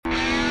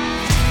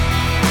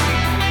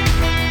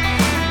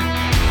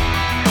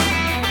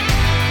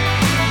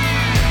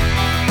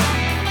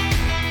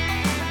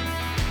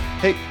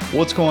Hey,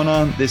 what's going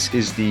on? This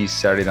is the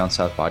Saturday Down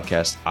South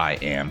podcast. I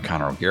am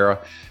Connor O'Gara.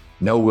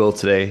 No Will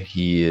today.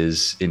 He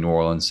is in New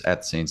Orleans at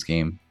the Saints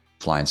game,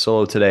 flying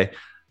solo today.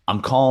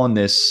 I'm calling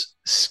this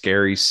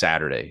scary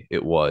Saturday.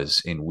 It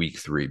was in week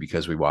 3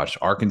 because we watched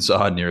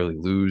Arkansas nearly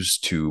lose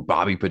to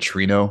Bobby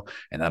Petrino,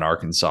 and that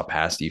Arkansas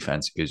pass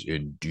defense is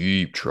in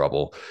deep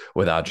trouble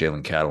without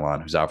Jalen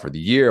Catalon, who's out for the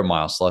year.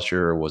 Miles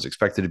Slusher was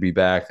expected to be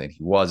back, then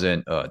he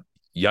wasn't.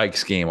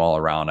 Yikes game all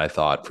around, I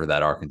thought, for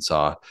that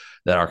Arkansas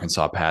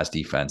pass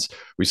defense.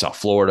 We saw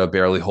Florida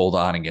barely hold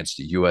on against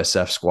the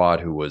USF squad,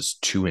 who was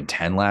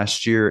 2-10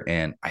 last year.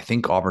 And I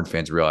think Auburn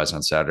fans realized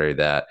on Saturday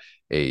that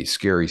a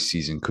scary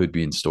season could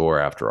be in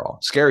store after all.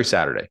 Scary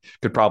Saturday.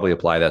 Could probably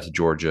apply that to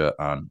Georgia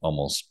on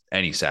almost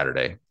any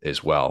Saturday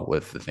as well,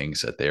 with the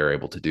things that they are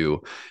able to do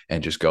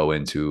and just go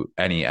into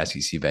any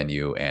SEC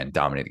venue and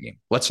dominate the game.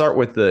 Let's start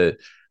with the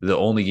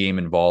only game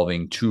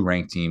involving 2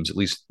 ranked teams, at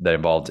least that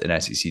involved an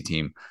SEC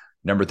team.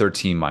 Number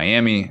 13,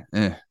 Miami.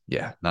 Not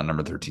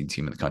number 13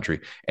 team in the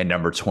country. And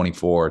number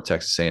 24,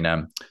 Texas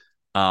A&M.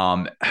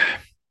 I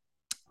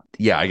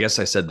guess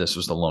I said this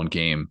was the lone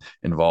game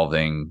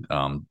involving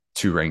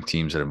 2 ranked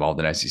teams that involved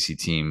an SEC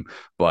team,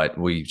 but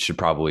we should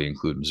probably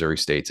include Missouri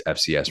State's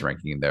FCS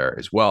ranking in there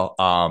as well.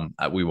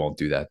 We won't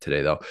do that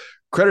today, though.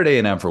 Credit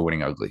A&M for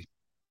winning ugly.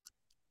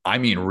 I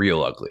mean,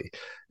 real ugly.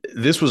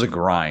 This was a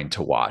grind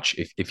to watch.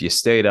 If you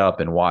stayed up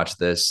and watched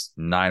this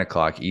 9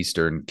 o'clock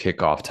Eastern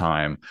kickoff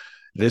time,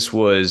 this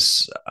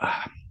was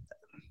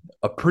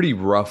a pretty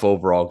rough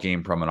overall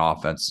game from an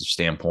offensive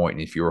standpoint.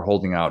 And if you were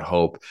holding out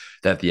hope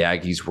that the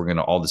Aggies were going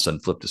to all of a sudden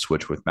flip the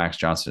switch with Max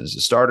Johnson as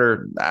a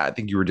starter, I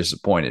think you were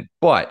disappointed.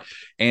 But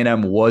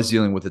A&M was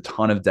dealing with a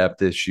ton of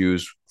depth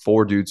issues.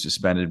 4 dudes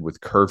suspended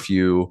with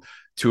curfew,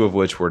 2 of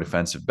which were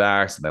defensive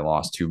backs, and they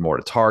lost 2 more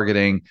to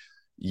targeting.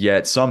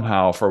 Yet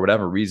somehow, for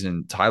whatever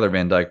reason, Tyler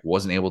Van Dyke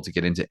wasn't able to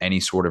get into any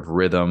sort of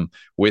rhythm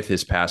with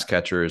his pass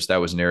catchers.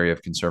 That was an area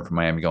of concern for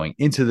Miami going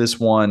into this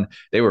one.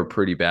 They were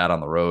pretty bad on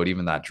the road.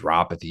 Even that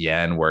drop at the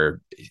end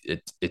where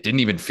it didn't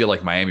even feel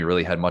like Miami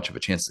really had much of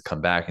a chance to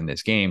come back in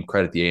this game.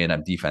 Credit the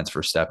A&M defense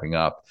for stepping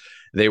up.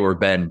 They were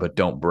bend but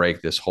don't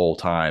break this whole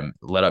time.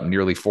 Let up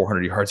nearly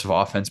 400 yards of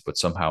offense, but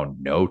somehow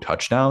no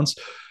touchdowns.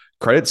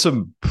 Credit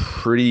some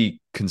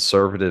pretty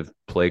conservative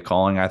play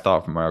calling, I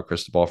thought, from Mario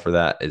Cristobal for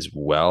that as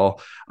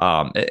well.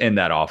 And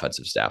that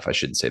offensive staff, I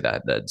shouldn't say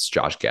that. That's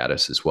Josh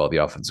Gaddis as well, the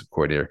offensive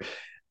coordinator.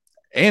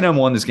 A&M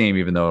won this game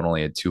even though it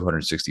only had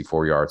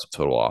 264 yards of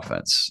total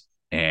offense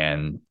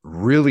and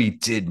really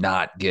did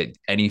not get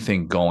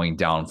anything going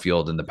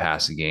downfield in the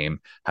passing game.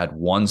 Had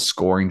 1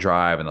 scoring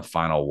drive in the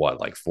final,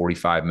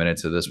 45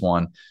 minutes of this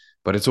one.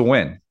 But it's a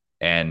win.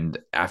 And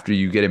after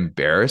you get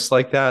embarrassed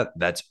like that,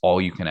 that's all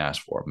you can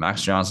ask for.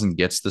 Max Johnson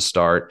gets the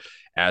start,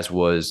 as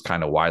was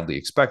kind of widely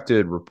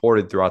expected,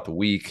 reported throughout the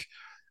week.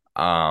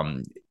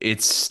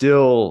 It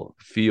still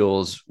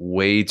feels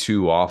way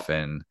too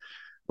often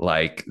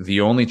like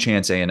the only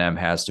chance A&M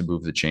has to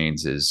move the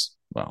chains is,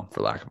 well,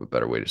 for lack of a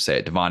better way to say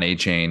it, Devon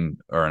Achane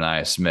or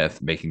Anaya Smith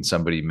making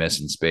somebody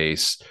miss in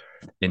space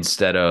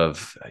instead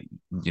of,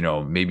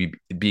 maybe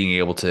being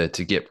able to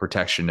get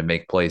protection to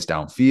make plays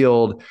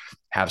downfield,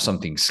 have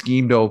something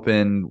schemed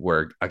open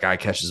where a guy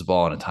catches the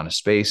ball in a ton of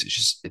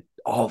space. It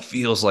all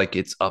feels like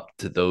it's up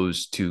to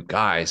those 2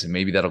 guys. And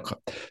maybe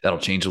that'll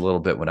change a little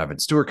bit when Evan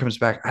Stewart comes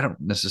back. I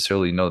don't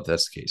necessarily know that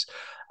that's the case.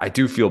 I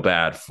do feel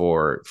bad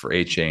for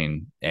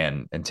Achane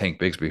and Tank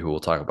Bigsby, who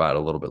we'll talk about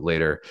a little bit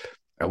later.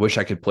 I wish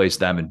I could place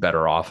them in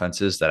better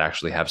offenses that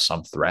actually have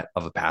some threat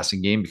of a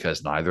passing game,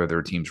 because neither of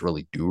their teams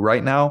really do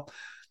right now.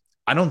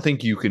 I don't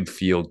think you can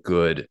feel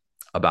good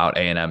about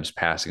A&M's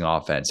passing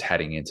offense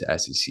heading into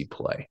SEC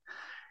play.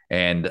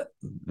 And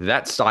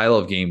that style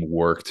of game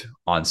worked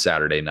on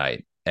Saturday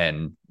night.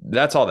 And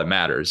that's all that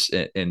matters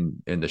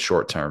in the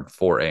short term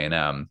for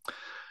A&M.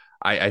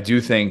 I do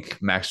think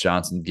Max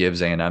Johnson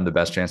gives A&M the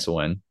best chance to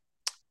win.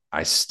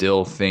 I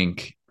still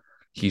think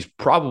he's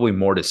probably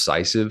more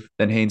decisive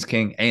than Haynes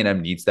King.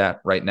 A&M needs that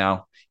right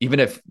now. Even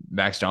if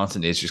Max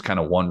Johnson is just kind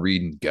of one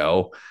read and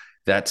go,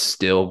 that's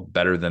still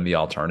better than the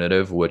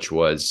alternative, which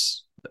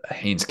was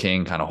Haynes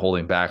King kind of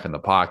holding back in the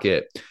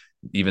pocket,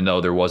 even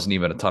though there wasn't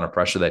even a ton of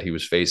pressure that he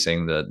was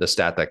facing. The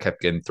stat that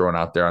kept getting thrown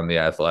out there on The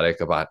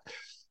Athletic about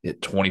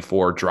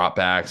 24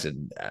 dropbacks,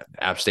 and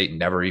App State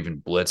never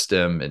even blitzed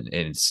him, and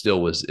it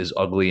still was as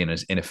ugly and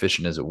as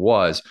inefficient as it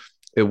was.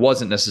 It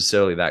wasn't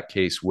necessarily that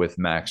case with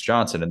Max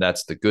Johnson, and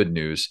that's the good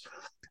news.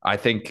 I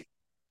think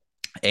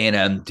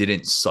A&M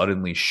didn't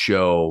suddenly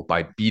show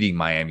by beating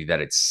Miami that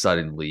it's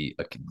suddenly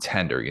a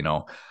contender.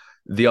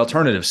 The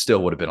alternative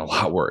still would have been a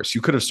lot worse.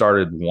 You could have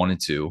started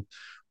 1-2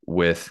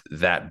 with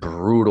that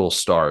brutal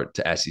start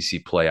to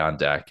SEC play on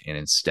deck. And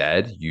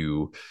instead,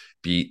 you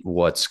beat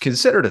what's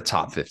considered a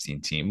top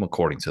 15 team,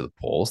 according to the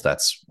polls.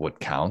 That's what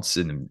counts.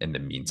 In the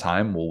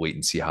meantime, we'll wait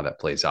and see how that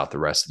plays out the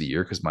rest of the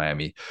year, because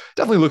Miami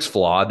definitely looks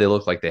flawed. They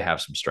look like they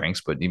have some strengths,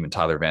 but even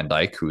Tyler Van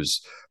Dyke,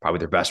 who's probably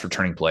their best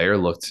returning player,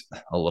 looked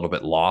a little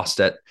bit lost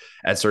at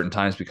certain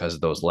times because of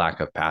those lack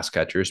of pass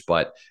catchers.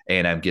 But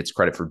A&M gets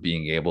credit for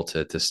being able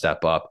to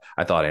step up.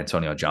 I thought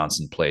Antonio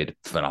Johnson played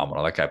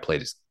phenomenal. That guy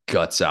played his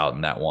guts out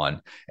in that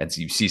one. And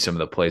so you see some of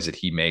the plays that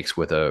he makes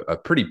with a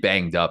pretty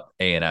banged up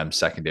A&M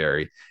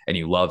secondary. And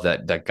you love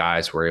that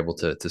guys were able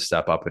to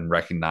step up and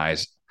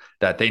recognize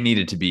that they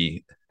needed to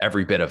be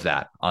every bit of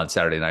that on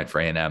Saturday night for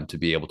A&M to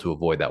be able to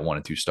avoid that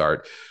 1-2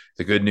 start.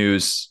 The good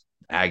news,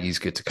 Aggies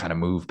get to kind of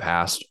move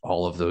past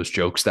all of those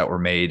jokes that were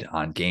made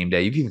on game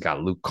day. You've even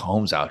got Luke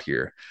Combs out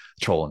here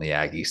trolling the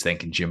Aggies,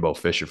 thanking Jimbo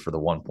Fisher for the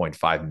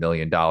 $1.5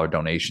 million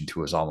donation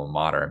to his alma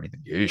mater. I mean,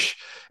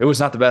 it was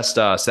not the best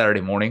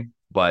Saturday morning,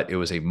 but it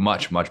was a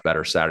much, much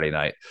better Saturday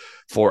night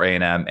for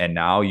A&M. And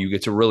now you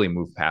get to really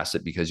move past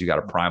it, because you got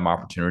a prime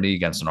opportunity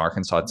against an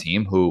Arkansas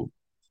team who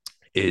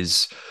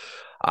is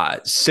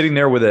sitting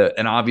there with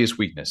an obvious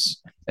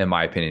weakness, in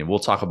my opinion. We'll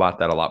talk about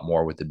that a lot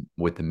more with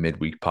the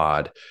midweek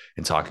pod,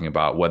 and talking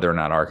about whether or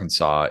not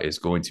Arkansas is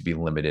going to be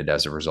limited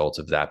as a result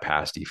of that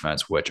pass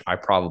defense, which I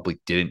probably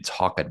didn't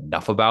talk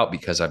enough about,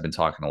 because I've been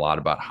talking a lot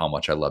about how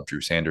much I love Drew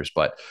Sanders.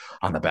 But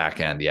on the back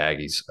end, the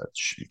Aggies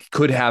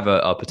could have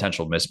a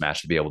potential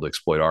mismatch to be able to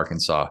exploit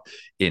Arkansas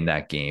in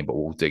that game, but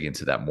we'll dig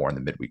into that more in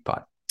the midweek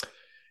pod.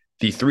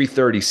 The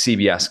 3:30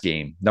 CBS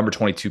game, number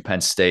 22 Penn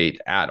State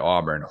at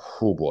Auburn.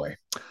 Oh boy.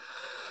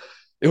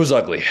 It was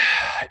ugly.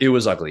 It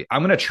was ugly.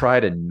 I'm going to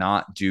try to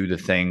not do the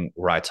thing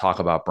where I talk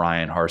about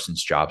Bryan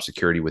Harsin's job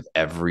security with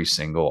every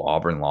single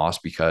Auburn loss,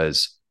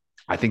 because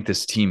I think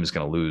this team is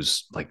going to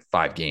lose like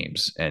 5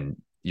 games, and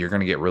you're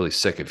going to get really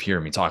sick of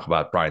hearing me talk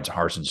about Bryan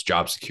Harsin's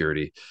job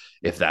security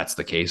if that's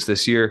the case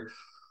this year.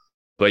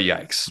 But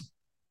yikes.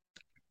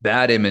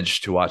 Bad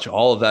image to watch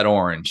all of that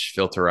orange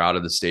filter out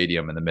of the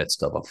stadium in the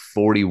midst of a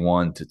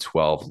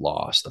 41-12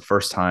 loss. The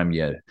first time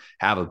you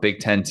have a Big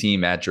Ten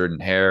team at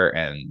Jordan-Hare,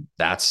 and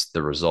that's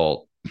the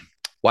result.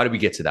 Why did we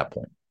get to that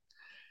point?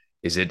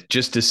 Is it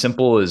just as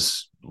simple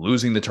as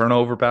losing the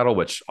turnover battle,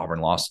 which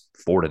Auburn lost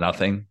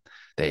 4-0?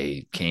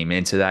 They came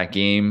into that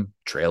game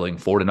trailing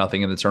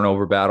 4-0 in the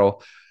turnover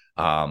battle.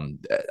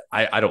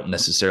 I don't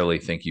necessarily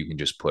think you can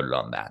just put it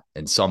on that,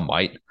 and some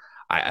might.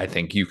 I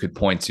think you could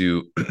point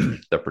to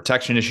the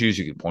protection issues.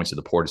 You could point to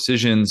the poor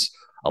decisions,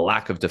 a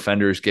lack of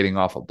defenders getting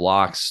off of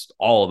blocks.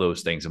 All of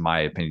those things, in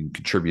my opinion,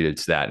 contributed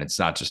to that. And it's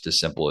not just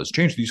as simple as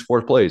change these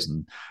 4 plays,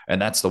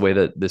 and that's the way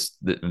that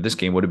this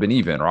game would have been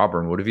even, or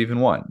Auburn would have even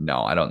won.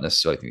 No, I don't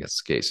necessarily think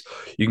that's the case.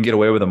 You can get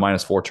away with a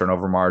 -4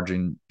 turnover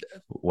margin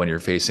when you're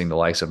facing the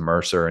likes of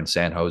Mercer and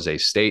San Jose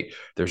State.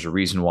 There's a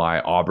reason why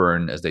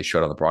Auburn, as they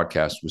showed on the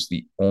broadcast, was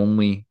the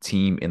only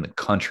team in the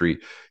country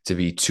to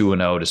be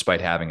 2-0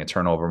 despite having a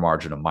turnover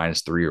margin of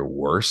 -3 or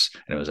worse,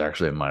 and it was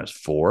actually a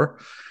 -4.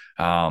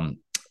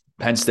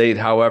 Penn State,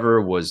 however,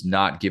 was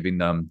not giving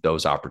them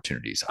those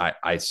opportunities.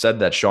 I said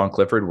that Sean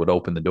Clifford would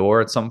open the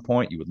door at some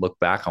point. You would look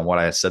back on what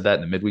I said that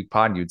in the midweek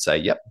pod, and you'd say,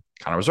 yep,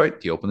 Connor was right.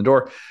 He opened the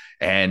door.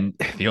 And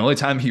the only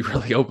time he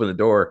really opened the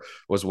door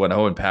was when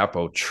Owen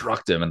Pappoe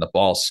trucked him and the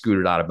ball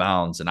scooted out of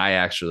bounds. And I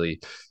actually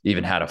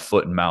even had a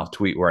foot and mouth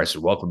tweet where I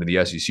said, welcome to the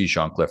SEC,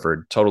 Sean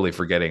Clifford, totally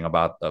forgetting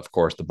about, of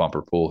course, the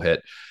bumper pool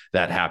hit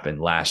that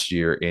happened last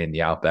year in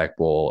the Outback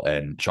Bowl.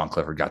 And Sean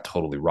Clifford got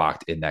totally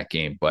rocked in that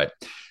game. But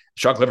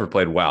Sean Clifford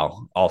played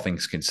well, all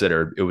things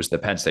considered. It was the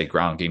Penn State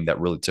ground game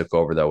that really took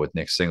over, though, with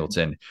Nick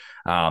Singleton.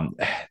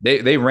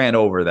 They ran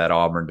over that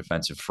Auburn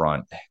defensive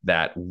front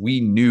that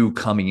we knew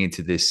coming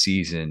into this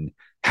season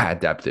had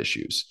depth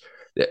issues.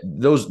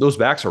 Those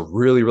backs are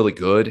really, really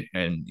good,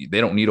 and they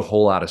don't need a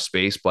whole lot of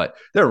space, but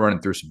they're running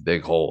through some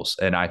big holes.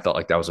 And I felt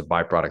like that was a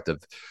byproduct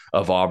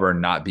of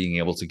Auburn not being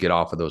able to get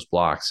off of those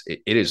blocks.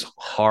 It is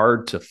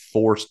hard to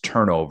force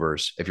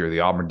turnovers if you're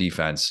the Auburn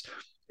defense,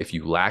 if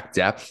you lack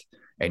depth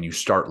and you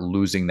start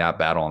losing that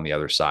battle on the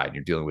other side.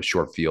 You're dealing with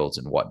short fields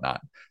and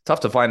whatnot.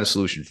 Tough to find a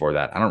solution for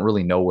that. I don't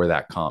really know where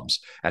that comes.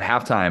 At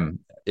halftime,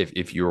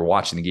 if you were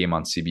watching the game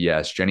on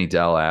CBS, Jenny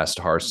Dell asked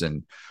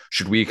Harsin,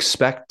 should we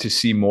expect to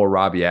see more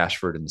Robbie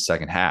Ashford in the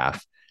second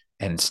half?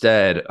 And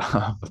instead,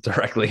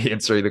 directly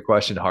answering the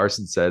question,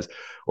 Harsin says,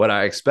 what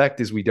I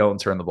expect is we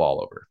don't turn the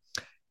ball over.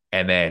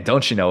 And then,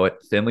 don't you know it,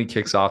 Finley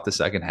kicks off the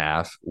second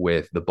half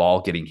with the ball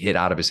getting hit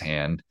out of his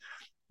hand.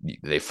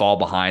 They fall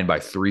behind by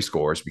 3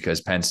 scores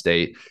because Penn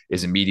State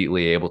is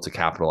immediately able to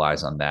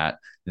capitalize on that.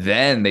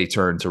 Then they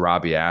turn to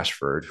Robbie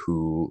Ashford,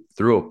 who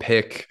threw a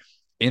pick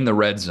in the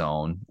red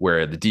zone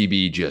where the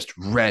DB just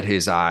read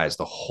his eyes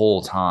the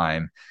whole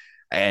time.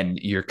 And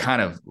you're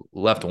kind of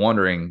left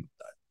wondering,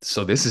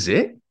 so this is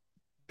it?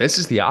 This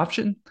is the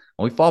option?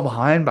 When we fall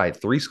behind by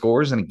 3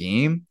 scores in a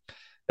game,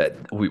 that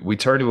we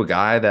turn to a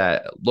guy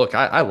that, look,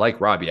 I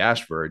like Robbie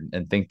Ashford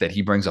and think that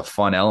he brings a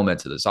fun element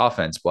to this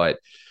offense, but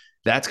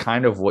that's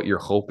kind of what you're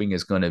hoping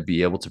is going to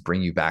be able to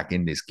bring you back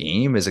in this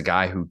game, is a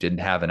guy who didn't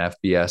have an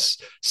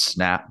FBS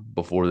snap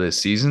before this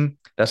season.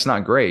 That's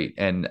not great.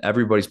 And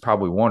everybody's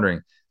probably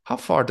wondering, how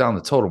far down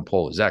the totem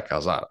pole is Zach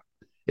Calzada?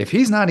 If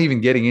he's not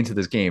even getting into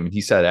this game, and he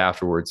said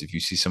afterwards, if you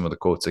see some of the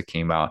quotes that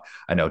came out,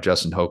 I know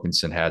Justin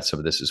Hokanson had some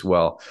of this as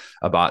well,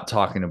 about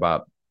talking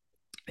about,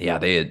 yeah,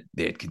 they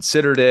had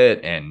considered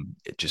it, and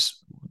it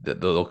just,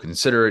 they'll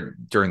consider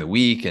it during the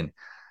week, and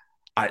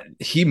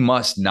he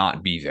must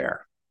not be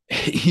there.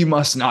 He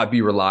must not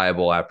be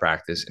reliable at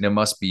practice, and it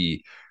must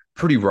be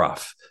pretty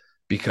rough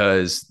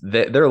because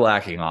they're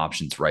lacking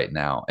options right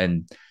now.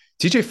 And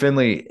TJ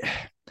Finley,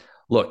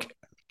 look,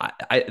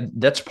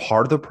 that's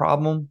part of the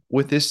problem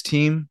with this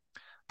team,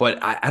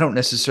 but I don't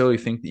necessarily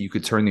think that you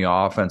could turn the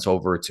offense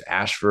over to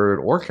Ashford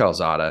or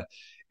Calzada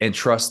and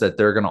trust that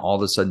they're going to all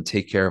of a sudden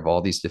take care of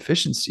all these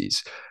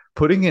deficiencies.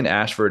 Putting in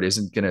Ashford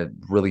isn't going to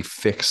really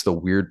fix the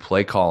weird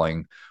play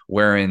calling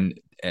wherein,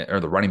 or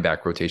the running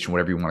back rotation,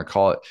 whatever you want to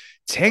call it.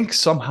 Tank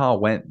somehow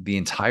went the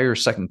entire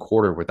second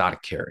quarter without a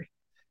carry.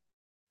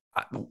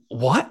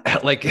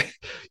 What? Like,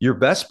 your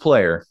best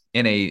player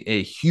in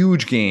a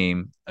huge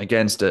game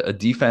against a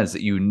defense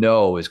that you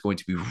know is going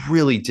to be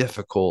really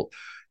difficult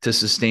to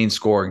sustain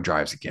scoring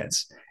drives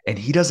against. And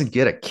he doesn't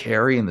get a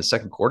carry in the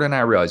second quarter. And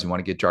I realize you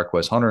want to get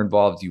Jarquez Hunter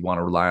involved. You want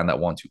to rely on that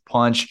 1-2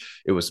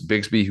 punch. It was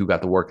Bigsby who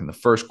got the work in the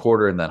first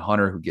quarter, and then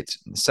Hunter who gets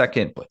it in the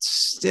second. But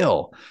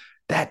still,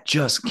 that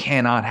just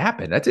cannot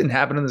happen. That didn't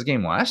happen in this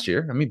game last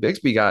year. I mean,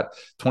 Bigsby got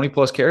 20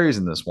 plus carries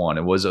in this one.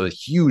 It was a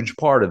huge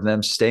part of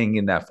them staying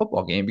in that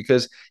football game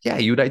because, yeah,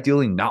 you'd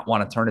ideally not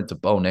want to turn it to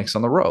Bo Nix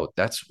on the road.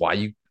 That's why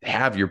you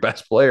have your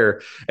best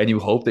player, and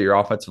you hope that your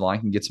offensive line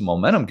can get some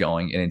momentum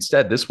going. And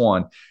instead, this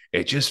one,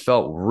 it just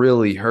felt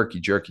really herky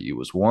jerky. It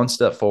was one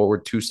step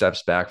forward, two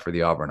steps back for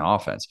the Auburn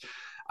offense.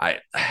 I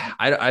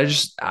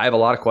have a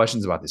lot of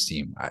questions about this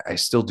team. I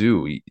still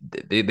do.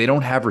 They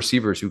don't have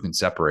receivers who can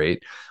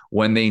separate.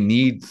 When they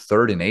need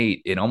 3rd and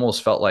 8, it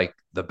almost felt like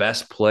the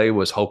best play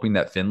was hoping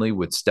that Finley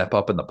would step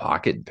up in the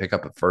pocket and pick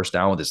up a first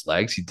down with his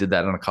legs. He did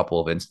that in a couple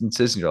of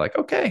instances, and you're like,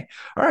 okay,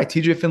 all right,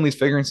 TJ Finley's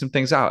figuring some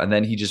things out. And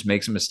then he just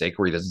makes a mistake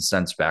where he doesn't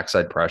sense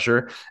backside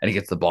pressure, and he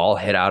gets the ball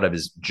hit out of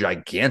his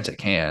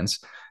gigantic hands.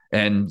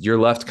 And you're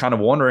left kind of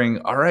wondering,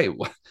 all right,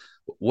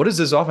 what does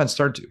this offense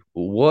turn to?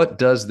 What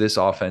does this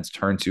offense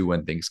turn to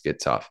when things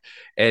get tough?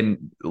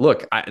 And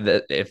look,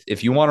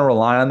 if you want to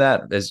rely on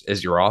that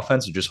as your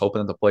offense, and just hoping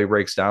that the play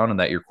breaks down and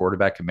that your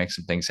quarterback can make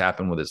some things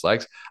happen with his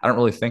legs, I don't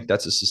really think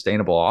that's a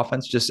sustainable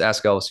offense. Just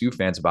ask LSU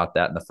fans about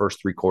that in the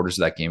first 3 quarters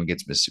of that game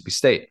against Mississippi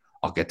State.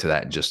 I'll get to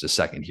that in just a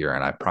second here,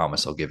 and I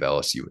promise I'll give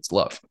LSU its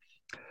love.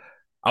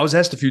 I was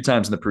asked a few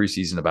times in the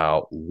preseason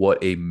about what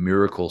a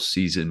miracle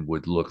season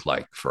would look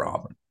like for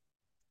Auburn.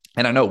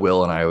 And I know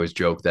Will and I always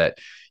joke that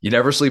you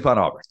never sleep on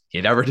Auburn.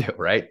 You never do,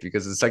 right?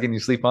 Because the second you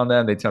sleep on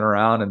them, they turn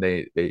around and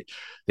they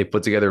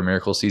put together a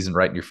miracle season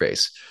right in your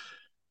face.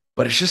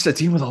 But it's just a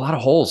team with a lot of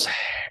holes.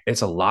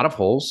 It's a lot of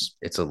holes.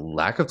 It's a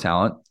lack of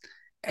talent.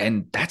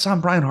 And that's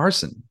on Bryan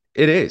Harsin.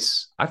 It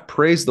is. I've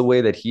praised the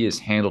way that he has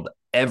handled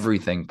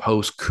everything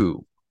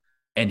post-coup.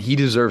 And he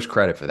deserves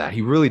credit for that.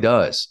 He really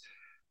does.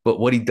 But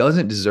what he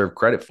doesn't deserve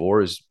credit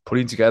for is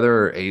putting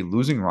together a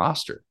losing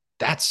roster.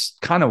 That's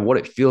kind of what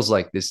it feels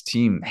like this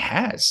team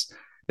has.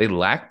 They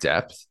lack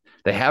depth.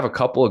 They have a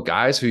couple of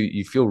guys who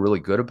you feel really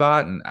good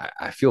about. And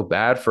I feel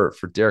bad for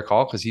Derek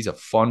Hall because he's a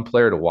fun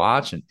player to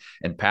watch. And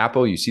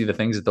Papo, you see the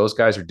things that those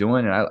guys are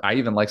doing. And I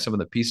even like some of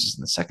the pieces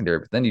in the secondary.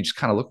 But then you just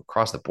kind of look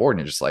across the board and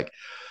you're just like,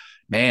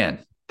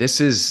 man, this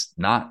is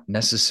not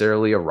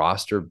necessarily a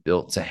roster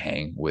built to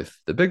hang with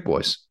the big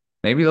boys.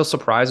 Maybe they'll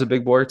surprise a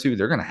big boy or two.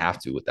 They're going to have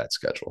to with that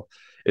schedule.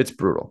 It's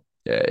brutal.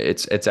 Yeah,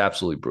 it's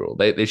absolutely brutal.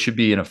 They should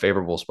be in a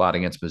favorable spot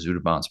against Mizzou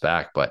to bounce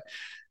back, but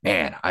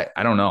man,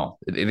 I don't know.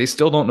 They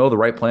still don't know the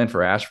right plan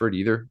for Ashford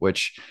either,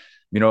 which,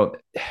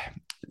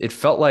 it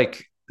felt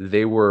like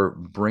they were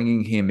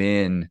bringing him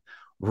in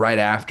right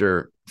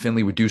after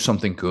Finley would do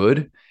something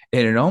good,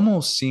 and it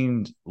almost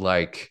seemed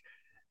like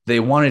they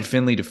wanted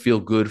Finley to feel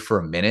good for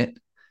a minute,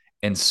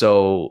 and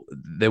so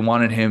they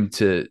wanted him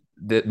to.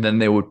 Then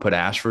they would put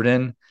Ashford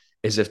in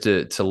as if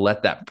to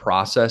let that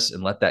process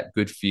and let that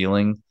good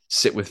feeling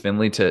sit with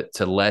Finley to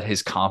let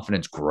his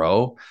confidence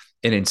grow.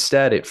 And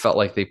instead, it felt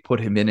like they put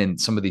him in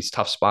some of these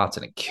tough spots,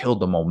 and it killed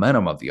the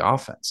momentum of the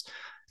offense.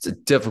 It's a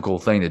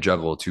difficult thing to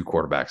juggle a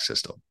 2-quarterback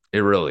system. It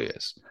really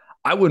is.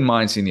 I wouldn't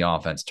mind seeing the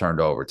offense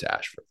turned over to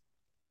Ashford.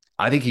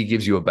 I think he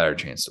gives you a better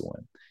chance to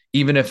win,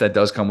 even if that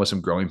does come with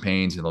some growing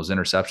pains and those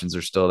interceptions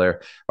are still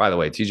there. By the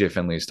way, TJ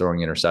Finley is throwing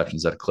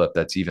interceptions at a clip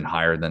that's even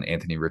higher than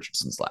Anthony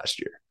Richardson's last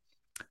year.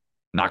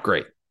 Not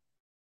great.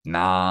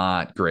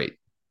 Not great.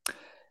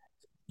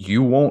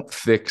 You won't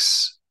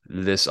fix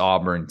this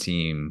Auburn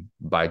team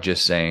by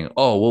just saying,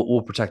 oh,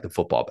 we'll protect the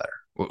football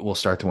better. We'll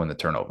start to win the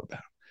turnover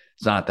battle.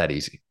 It's not that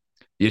easy.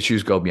 The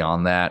issues go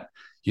beyond that.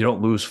 You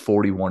don't lose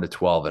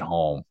 41-12 at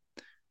home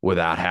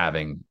without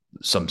having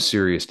some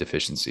serious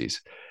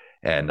deficiencies.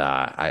 And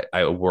I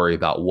worry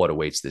about what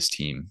awaits this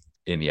team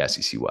in the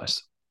SEC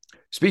West.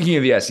 Speaking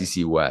of the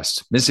SEC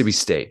West, Mississippi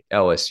State,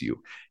 LSU,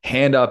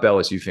 hand up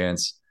LSU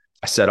fans.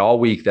 I said all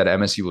week that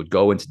MSU would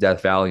go into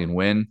Death Valley and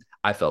win.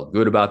 I felt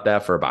good about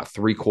that for about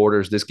 3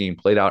 quarters. This game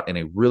played out in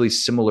a really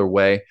similar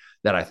way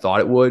that I thought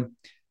it would.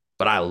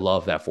 But I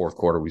love that fourth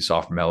quarter we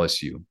saw from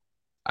LSU.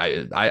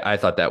 I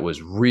thought that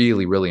was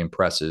really, really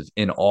impressive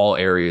in all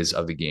areas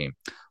of the game.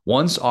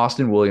 Once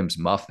Austin Williams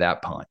muffed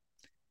that punt,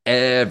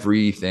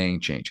 everything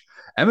changed.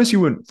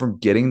 MSU went from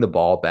getting the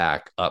ball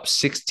back up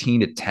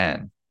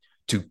 16-10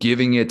 to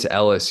giving it to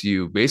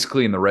LSU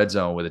basically in the red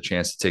zone with a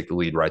chance to take the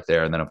lead right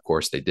there. And then, of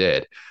course, they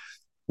did.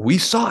 We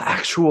saw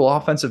actual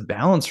offensive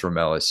balance from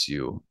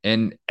LSU.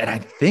 And I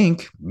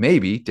think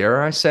maybe,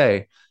 dare I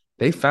say,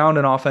 they found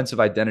an offensive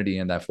identity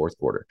in that fourth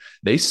quarter.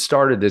 They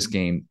started this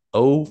game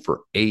 0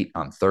 for 8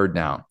 on third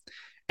down.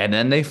 And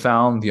then they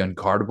found the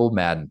unguardable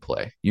Madden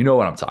play. You know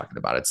what I'm talking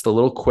about. It's the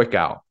little quick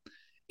out.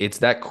 It's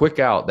that quick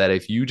out that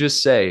if you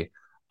just say,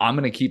 I'm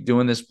going to keep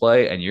doing this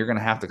play and you're going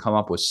to have to come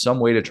up with some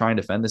way to try and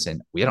defend this.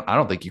 And I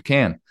don't think you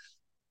can.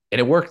 And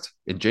it worked.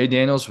 And Jay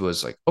Daniels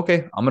was like,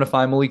 okay, I'm going to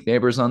find Malik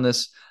Neighbors on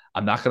this.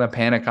 I'm not going to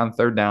panic on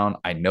third down.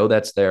 I know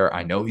that's there.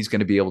 I know he's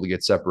going to be able to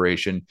get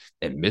separation.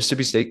 And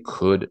Mississippi State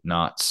could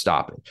not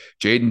stop it.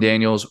 Jaden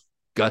Daniels,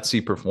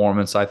 gutsy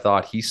performance, I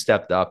thought. He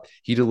stepped up.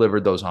 He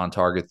delivered those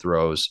on-target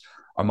throws.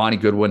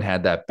 Armani Goodwin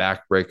had that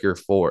backbreaker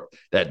for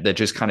that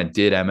just kind of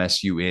did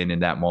MSU in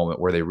that moment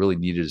where they really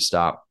needed to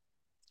stop.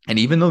 And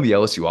even though the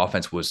LSU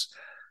offense was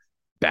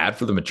bad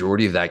for the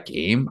majority of that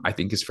game, I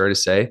think it's fair to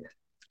say,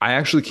 I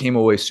actually came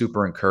away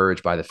super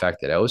encouraged by the fact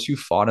that LSU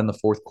fought in the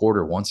fourth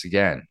quarter once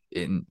again,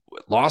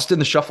 lost in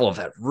the shuffle of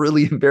that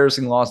really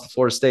embarrassing loss to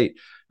Florida State.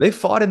 They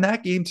fought in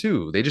that game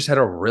too. They just had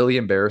a really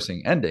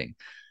embarrassing ending.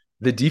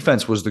 The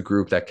defense was the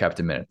group that kept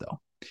him in it, though.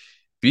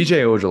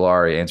 BJ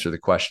Ojulari answered the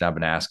question I've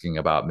been asking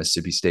about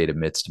Mississippi State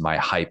amidst my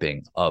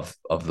hyping of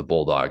the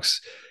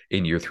Bulldogs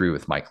in year 3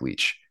 with Mike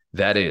Leach.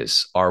 That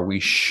is, are we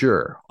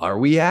sure? Are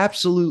we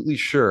absolutely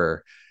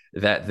sure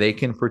that they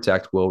can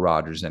protect Will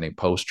Rogers in a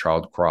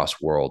post-Charles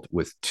Cross world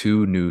with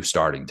 2 new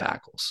starting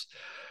tackles?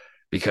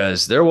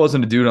 Because there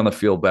wasn't a dude on the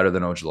field better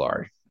than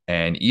Ojulari.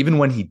 And even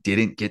when he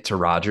didn't get to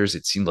Rogers,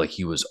 it seemed like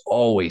he was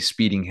always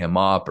speeding him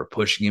up or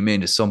pushing him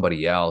into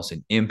somebody else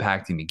and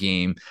impacting the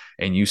game.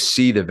 And you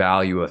see the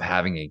value of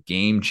having a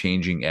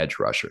game-changing edge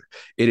rusher.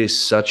 It is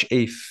such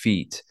a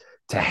feat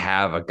to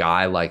have a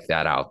guy like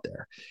that out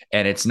there.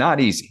 And it's not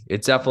easy.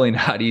 It's definitely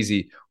not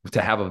easy to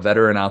have a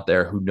veteran out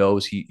there who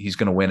knows he's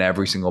going to win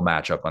every single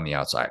matchup on the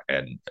outside.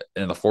 And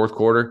in the fourth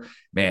quarter,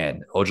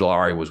 man,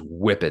 Ojulari was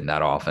whipping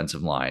that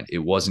offensive line. It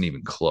wasn't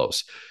even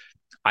close.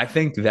 I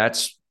think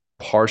that's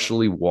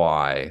partially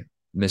why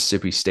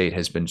Mississippi State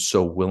has been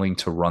so willing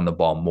to run the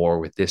ball more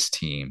with this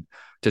team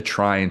to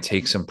try and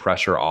take some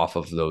pressure off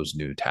of those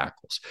new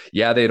tackles.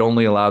 Yeah, they'd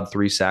only allowed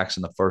 3 sacks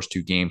in the first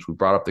 2 games. We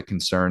brought up the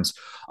concerns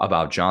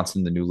about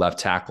Johnson, the new left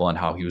tackle, and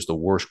how he was the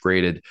worst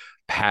graded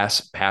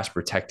pass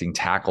protecting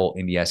tackle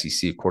in the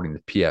SEC, according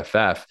to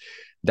PFF.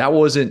 That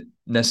wasn't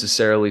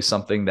necessarily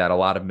something that a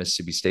lot of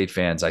Mississippi State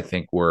fans, I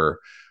think, were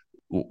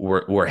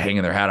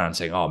hanging their hat on and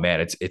saying, oh man,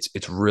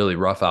 it's really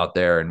rough out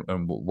there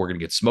and we're going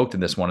to get smoked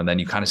in this one. And then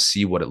you kind of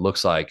see what it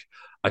looks like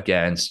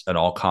against an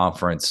all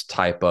conference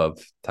type of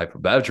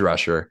edge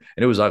rusher.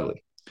 And it was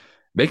ugly.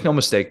 Make no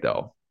mistake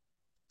though,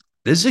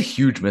 this is a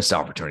huge missed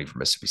opportunity for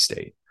Mississippi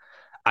State.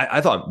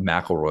 I thought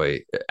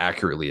McElroy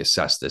accurately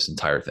assessed this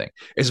entire thing.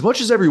 As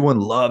much as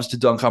everyone loves to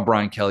dunk on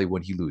Brian Kelly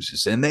when he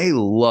loses, and they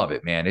love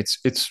it, man,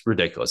 it's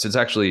ridiculous.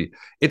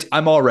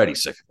 I'm already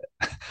sick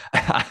of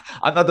it.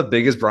 I'm not the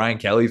biggest Brian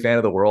Kelly fan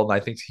of the world, and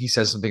I think he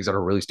says some things that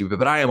are really stupid,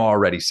 but I am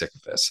already sick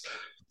of this.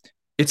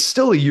 It's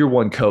still a year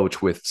 1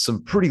 coach with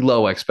some pretty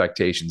low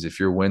expectations. If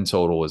your win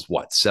total is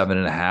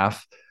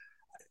 7.5,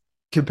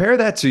 compare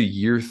that to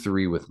year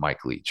 3 with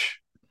Mike Leach.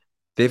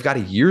 They've got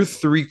a year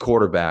 3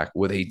 quarterback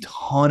with a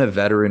ton of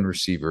veteran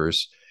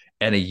receivers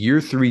and a year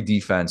 3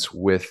 defense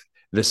with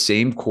the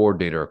same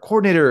coordinator, a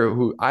coordinator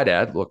who I'd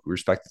add, look, we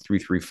respect the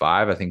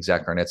 3-3-5. I think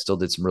Zach Arnett still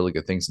did some really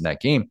good things in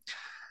that game.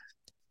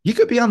 He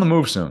could be on the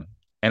move soon.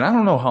 And I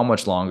don't know how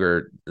much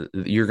longer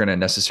you're going to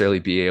necessarily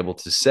be able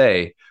to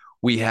say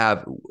we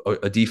have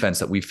a defense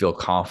that we feel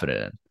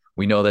confident in.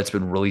 We know that's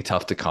been really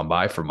tough to come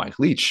by for Mike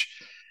Leach.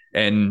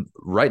 And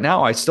right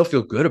now, I still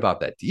feel good about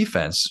that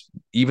defense,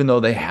 even though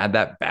they had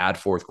that bad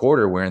fourth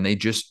quarter wherein they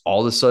just all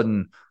of a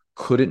sudden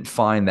couldn't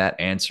find that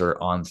answer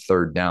on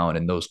third down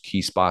in those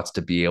key spots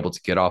to be able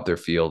to get off their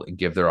field and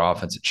give their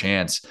offense a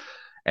chance.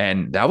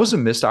 And that was a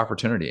missed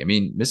opportunity. I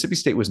mean, Mississippi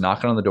State was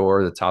knocking on the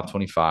door of the top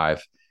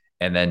 25,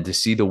 and then to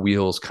see the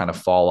wheels kind of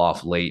fall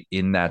off late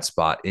in that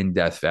spot in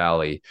Death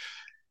Valley,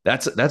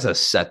 that's a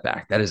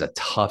setback. That is a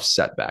tough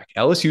setback.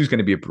 LSU is going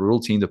to be a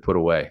brutal team to put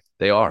away.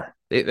 They are.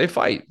 They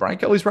fight. Brian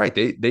Kelly's right.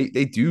 They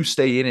do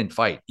stay in and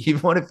fight.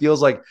 Even when it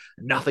feels like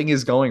nothing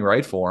is going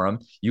right for them,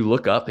 you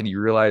look up and you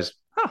realize,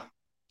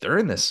 they're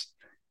in this.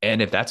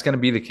 And if that's going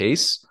to be the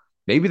case,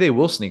 maybe they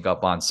will sneak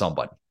up on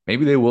somebody.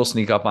 Maybe they will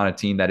sneak up on a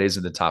team that is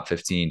in the top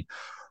 15,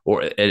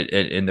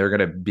 and they're going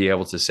to be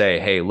able to say,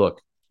 hey,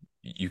 look,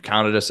 you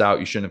counted us out.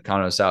 You shouldn't have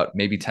counted us out.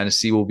 Maybe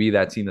Tennessee will be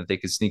that team that they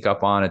could sneak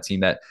up on, a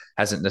team that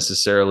hasn't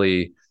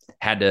necessarily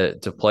had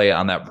to play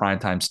on that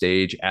primetime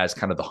stage as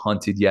kind of the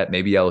hunted yet.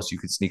 Maybe LSU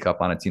could sneak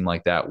up on a team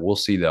like that. We'll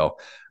see, though.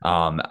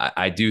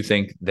 I do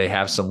think they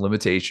have some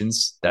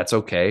limitations. That's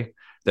okay.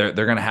 They're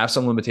going to have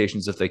some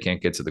limitations if they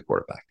can't get to the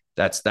quarterback.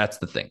 That's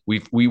the thing.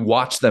 We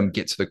watched them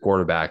get to the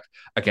quarterback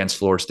against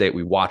Florida State.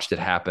 We watched it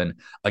happen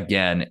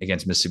again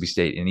against Mississippi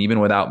State. And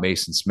even without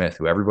Mason Smith,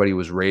 who everybody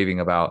was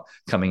raving about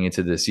coming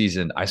into the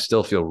season, I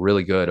still feel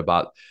really good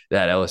about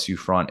that LSU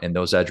front and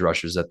those edge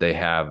rushers that they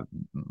have,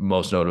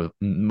 most notably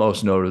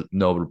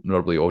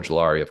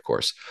Ojulari, of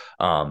course.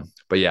 But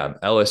yeah,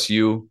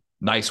 LSU,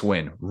 nice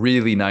win,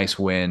 really nice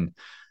win.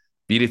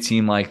 Beat a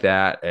team like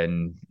that,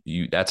 and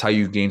that's how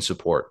you gain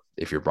support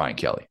if you're Brian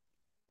Kelly.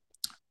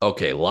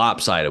 Okay,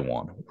 lopsided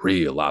one,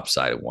 real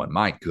lopsided one.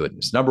 My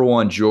goodness. Number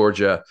one,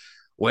 Georgia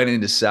went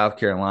into South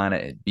Carolina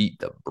and beat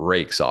the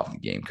brakes off the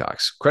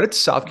Gamecocks. Credit to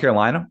South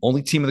Carolina,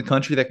 only team in the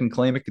country that can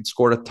claim it could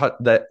score let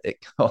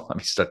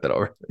me start that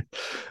over.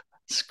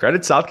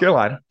 Credit South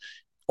Carolina,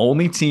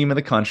 only team in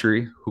the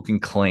country who can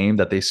claim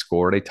that they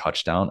scored a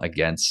touchdown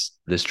against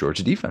this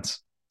Georgia defense.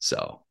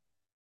 So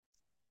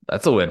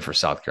that's a win for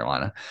South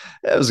Carolina.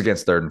 It was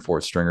against third and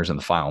fourth stringers in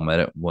the final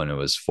minute when it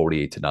was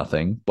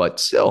 48-0, but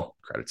still,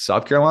 credit to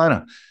South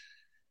Carolina.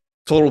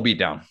 Total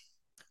beatdown.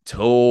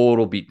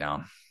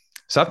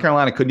 South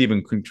Carolina couldn't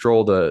even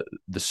control the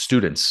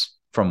students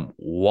from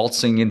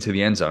waltzing into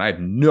the end zone. I had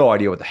no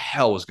idea what the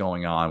hell was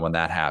going on when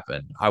that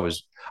happened. I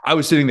was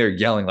sitting there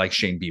yelling like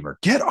Shane Beamer,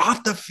 "Get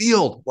off the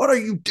field. What are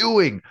you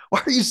doing?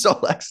 Why are you so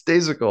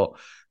lackadaisical?"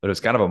 But it was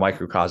kind of a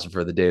microcosm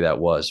for the day that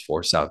was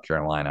for South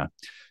Carolina.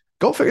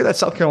 Go figure that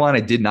South Carolina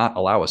did not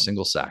allow a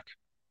single sack.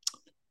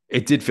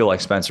 It did feel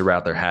like Spencer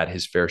Rattler had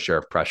his fair share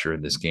of pressure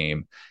in this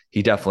game.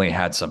 He definitely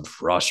had some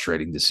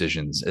frustrating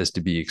decisions, as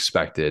to be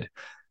expected.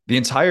 The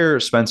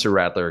entire Spencer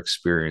Rattler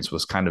experience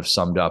was kind of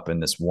summed up in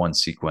this one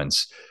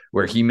sequence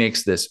where he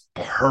makes this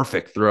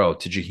perfect throw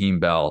to Jaheim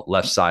Bell,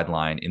 left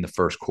sideline in the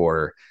first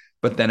quarter.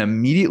 But then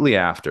immediately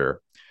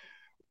after,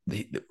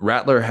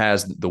 Rattler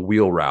has the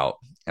wheel route,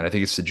 and I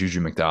think it's to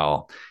Juju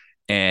McDowell,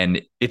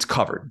 and it's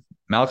covered.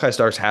 Malachi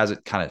Starks has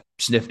it kind of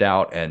sniffed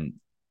out, and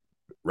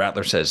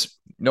Rattler says,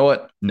 "You know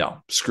what?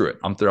 No, screw it.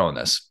 I'm throwing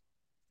this."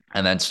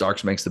 And then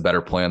Starks makes the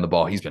better play on the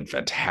ball. He's been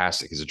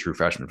fantastic as a true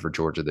freshman for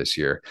Georgia this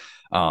year,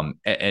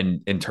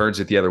 and turns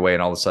it the other way.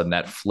 And all of a sudden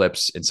that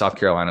flips, and South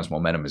Carolina's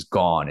momentum is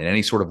gone. And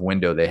any sort of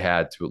window they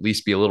had to at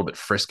least be a little bit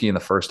frisky in the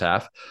first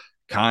half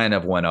kind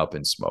of went up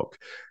in smoke.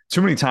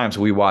 Too many times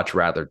we watch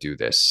Rattler do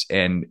this,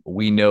 and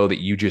we know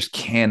that you just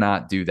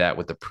cannot do that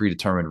with the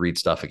predetermined read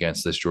stuff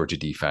against this Georgia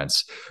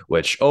defense,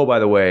 which, oh, by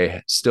the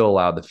way, still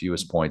allowed the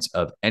fewest points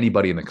of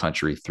anybody in the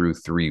country through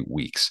 3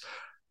 weeks.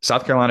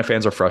 South Carolina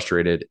fans are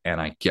frustrated, and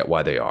I get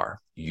why they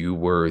are. You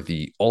were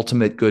the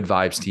ultimate good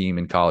vibes team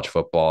in college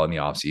football in the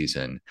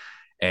offseason,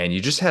 and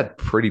you just had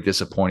pretty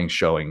disappointing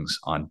showings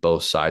on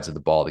both sides of the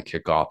ball to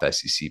kick off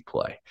SEC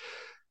play.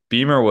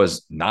 Beamer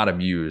was not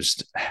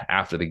amused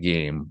after the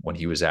game when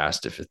he was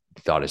asked if he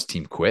thought his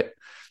team quit.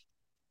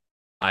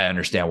 I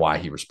understand why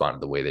he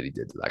responded the way that he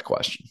did to that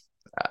question,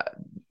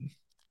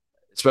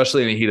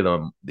 especially in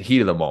the heat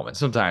of the moment.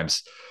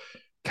 Sometimes,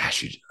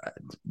 gosh,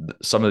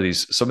 some of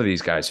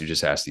these guys who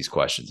just ask these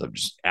questions, I'm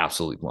just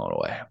absolutely blown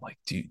away. I'm like,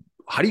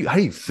 how do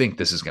you think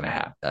this is going to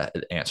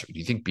happen? Answer? Do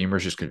you think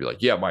Beamer's just going to be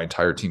like, "Yeah, my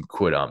entire team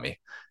quit on me.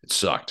 It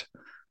sucked"?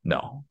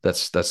 No,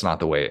 that's not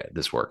the way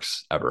this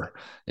works ever.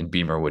 And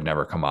Beamer would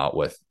never come out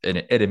with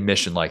an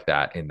admission like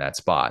that in that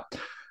spot.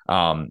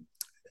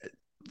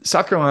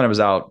 South Carolina was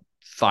out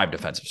 5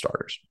 defensive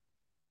starters.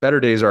 Better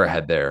days are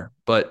ahead there,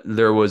 but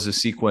there was a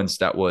sequence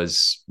that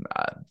was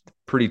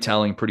pretty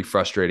telling, pretty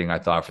frustrating, I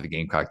thought, for the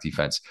Gamecock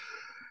defense.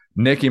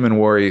 Nick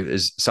Emmanwori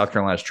is South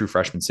Carolina's true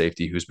freshman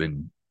safety, who's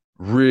been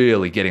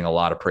really getting a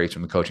lot of praise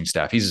from the coaching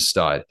staff. He's a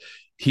stud.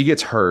 He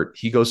gets hurt.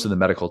 He goes to the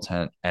medical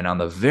tent, and on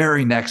the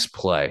very next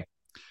play,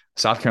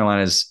 South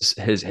Carolina's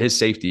his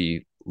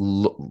safety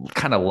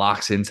kind of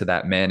locks into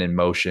that man in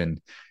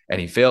motion,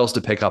 and he fails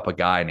to pick up a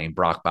guy named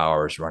Brock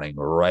Bowers running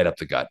right up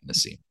the gut in the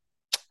seam.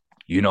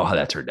 You know how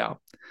that turned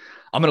out.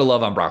 I'm going to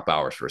love on Brock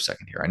Bowers for a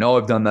second here. I know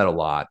I've done that a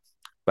lot,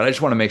 but I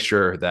just want to make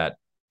sure that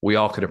we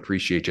all could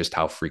appreciate just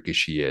how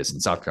freakish he is.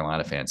 And South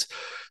Carolina fans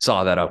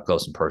saw that up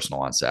close and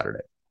personal on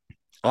Saturday.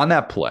 On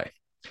that play,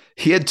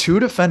 he had 2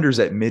 defenders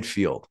at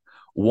midfield,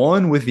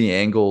 one with the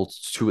angle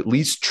to at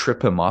least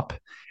trip him up,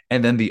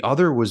 and then the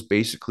other was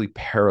basically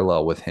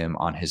parallel with him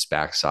on his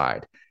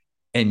backside.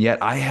 And yet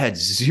I had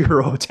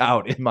zero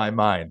doubt in my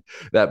mind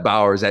that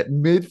Bowers at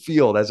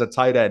midfield as a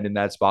tight end in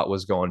that spot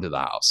was going to the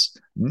house.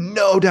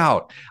 No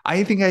doubt.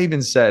 I think I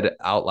even said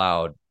out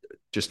loud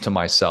just to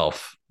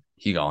myself,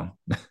 "He gone."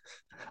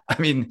 I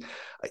mean,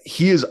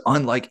 he is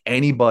unlike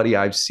anybody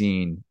I've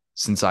seen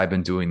since I've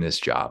been doing this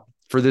job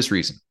for this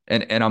reason.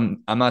 And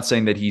I'm not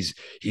saying that he's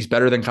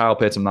better than Kyle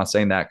Pitts. I'm not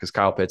saying that, because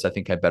Kyle Pitts, I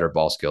think, had better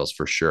ball skills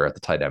for sure at the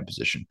tight end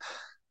position.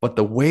 But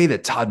the way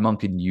that Todd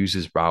Monken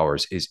uses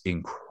Bowers is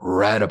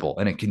incredible,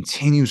 and it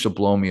continues to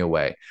blow me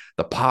away.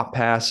 The pop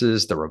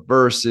passes, the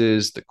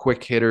reverses, the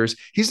quick hitters.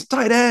 He's a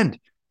tight end.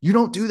 You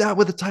don't do that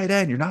with a tight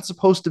end. You're not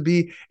supposed to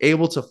be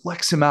able to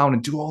flex him out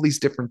and do all these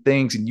different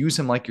things and use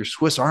him like your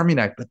Swiss Army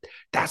knife, but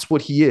that's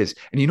what he is.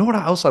 And you know what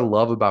else I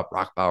love about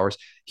Brock Bowers?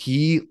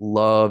 He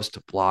loves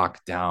to block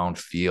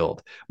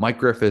downfield. Mike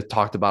Griffith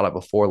talked about it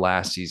before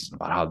last season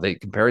about how they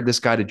compared this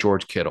guy to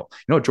George Kittle.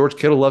 You know what George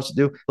Kittle loves to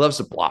do? He loves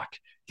to block.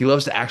 He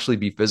loves to actually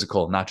be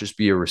physical, not just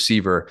be a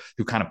receiver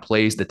who kind of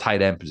plays the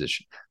tight end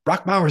position.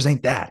 Brock Bowers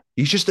ain't that.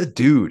 He's just a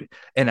dude.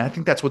 And I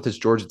think that's what this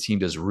Georgia team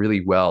does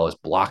really well is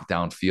block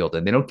downfield.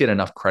 And they don't get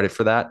enough credit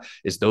for that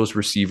is those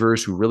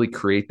receivers who really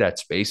create that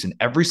space. And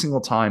every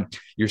single time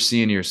you're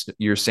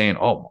saying,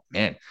 oh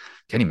man,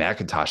 Kenny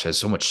McIntosh has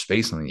so much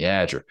space on the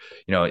edge. Or,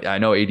 I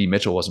know AD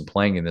Mitchell wasn't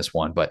playing in this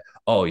one, but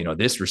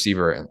this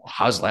receiver,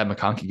 how's Ladd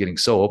McConkey getting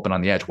so open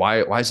on the edge?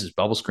 Why is his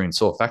bubble screen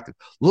so effective?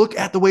 Look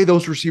at the way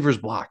those receivers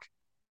block.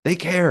 They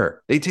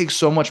care. They take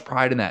so much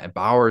pride in that. And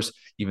Bowers,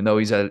 even though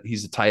he's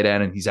a tight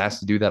end and he's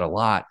asked to do that a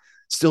lot,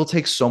 still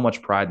takes so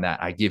much pride in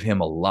that. I give him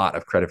a lot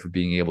of credit for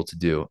being able to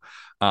do.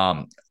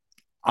 I'm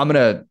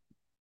gonna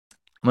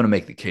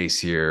make the case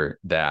here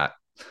that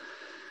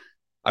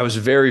I was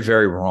very,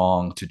 very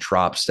wrong to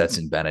drop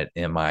Stetson Bennett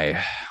in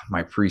my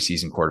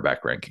preseason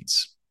quarterback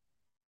rankings.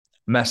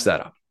 Messed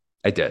that up.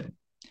 I did.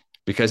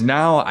 Because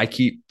now I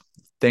keep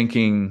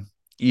thinking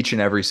each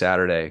and every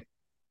Saturday,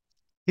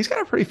 he's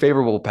got a pretty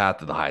favorable path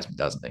to the Heisman,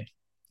 doesn't he?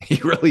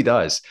 He really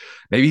does.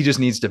 Maybe he just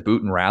needs to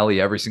boot and rally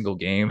every single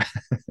game.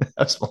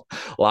 A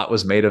lot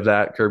was made of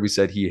that. Kirby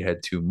said he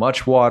had too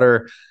much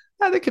water.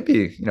 That could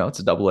be, it's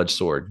a double-edged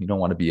sword. You don't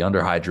want to be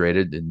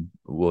underhydrated in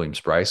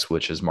Williams-Brice,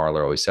 which, as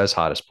Marler always says,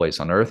 hottest place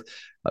on earth.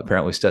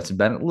 Apparently, Stetson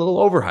Bennett, a little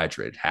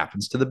overhydrated.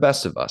 Happens to the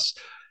best of us.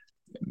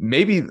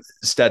 Maybe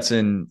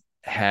Stetson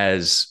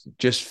has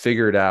just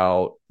figured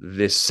out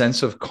this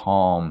sense of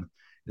calm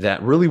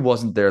that really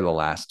wasn't there the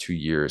last 2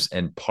 years.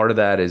 And part of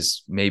that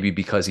is maybe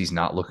because he's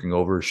not looking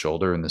over his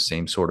shoulder in the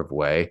same sort of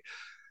way.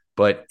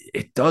 But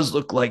it does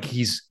look like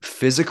he's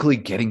physically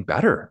getting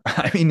better.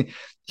 I mean,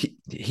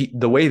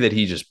 the way that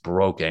he just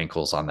broke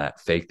ankles on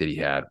that fake that he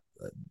had.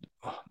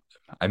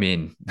 I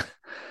mean,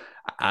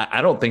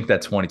 I don't think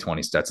that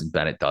 2020 Stetson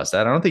Bennett does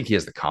that. I don't think he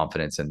has the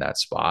confidence in that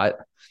spot,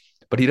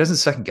 but he doesn't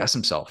second guess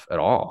himself at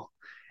all.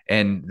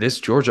 And this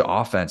Georgia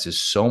offense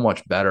is so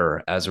much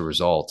better as a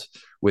result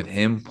with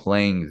him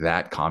playing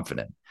that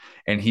confident.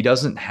 And he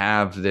doesn't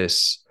have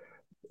this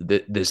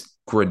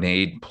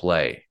grenade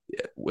play,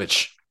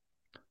 which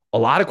a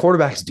lot of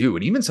quarterbacks do.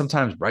 And even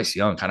sometimes Bryce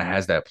Young kind of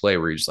has that play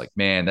where he's like,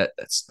 man,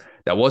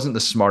 that wasn't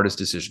the smartest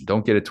decision.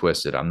 Don't get it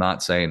twisted. I'm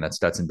not saying that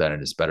Stetson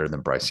Bennett is better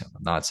than Bryce Young.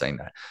 I'm not saying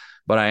that.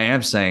 But I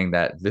am saying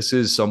that this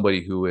is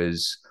somebody who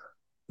is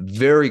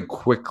very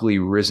quickly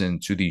risen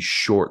to the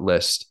short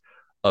list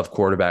of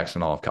quarterbacks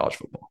in all of college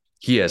football.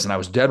 He is. And I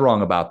was dead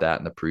wrong about that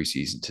in the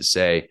preseason to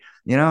say,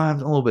 I'm a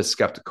little bit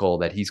skeptical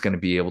that he's going to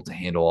be able to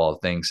handle all the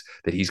things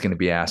that he's going to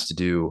be asked to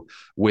do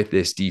with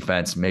this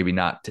defense, maybe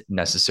not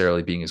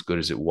necessarily being as good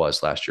as it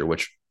was last year,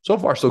 which so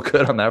far so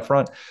good on that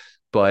front.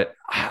 But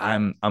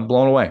I'm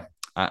blown away.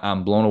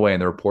 I'm blown away.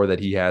 And the rapport that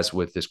he has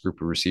with this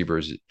group of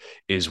receivers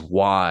is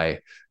why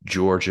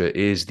Georgia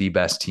is the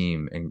best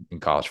team in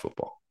college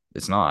football.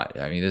 It's not.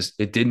 I mean,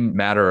 it didn't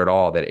matter at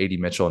all that AD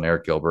Mitchell and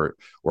Eric Gilbert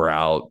were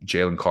out.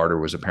 Jalen Carter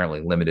was apparently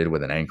limited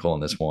with an ankle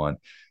in this one.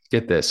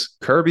 Get this.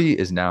 Kirby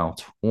is now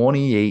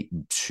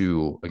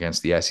 28-2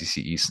 against the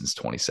SEC East since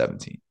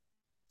 2017.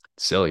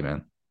 Silly,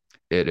 man.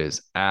 It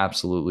is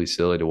absolutely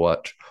silly to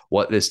watch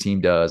what this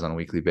team does on a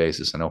weekly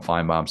basis. I know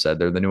Feinbaum said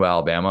they're the new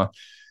Alabama.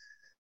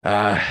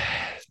 Hard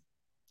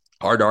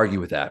to argue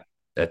with that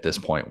at this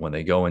point when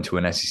they go into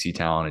an SEC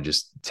town and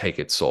just take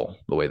its soul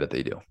the way that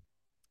they do.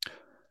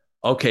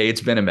 Okay, it's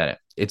been a minute.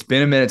 It's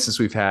been a minute since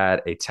we've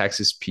had a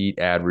Texas Pete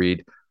ad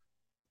read.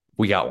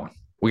 We got one.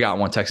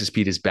 Texas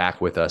Pete is back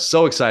with us.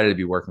 So excited to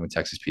be working with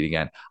Texas Pete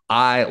again.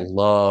 I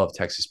love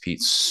Texas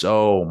Pete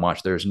so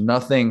much. There's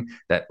nothing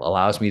that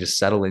allows me to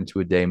settle into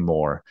a day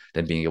more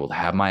than being able to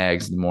have my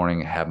eggs in the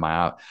morning,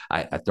 I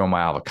throw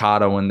my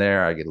avocado in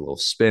there. I get a little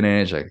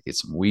spinach. I get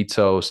some wheat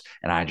toast,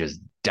 and I just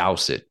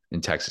douse it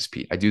in Texas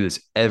Pete. I do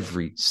this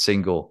every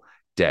single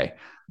day.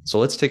 So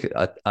let's take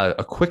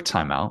a quick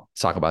timeout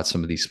to talk about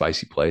some of these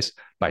spicy plays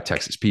by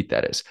Texas Pete,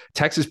 that is.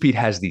 Texas Pete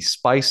has the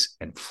spice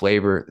and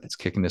flavor that's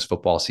kicking this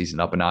football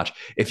season up a notch.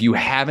 If you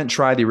haven't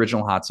tried the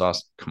original hot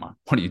sauce, come on,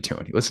 what are you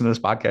doing? You listen to this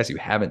podcast, you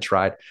haven't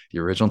tried the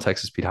original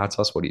Texas Pete hot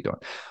sauce, what are you doing?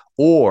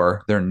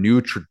 Or their new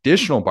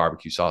traditional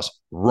barbecue sauce,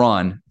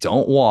 run,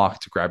 don't walk,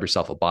 to grab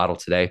yourself a bottle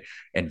today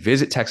and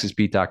visit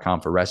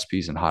TexasPete.com for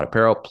recipes and hot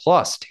apparel.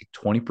 Plus, take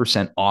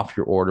 20% off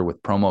your order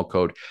with promo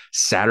code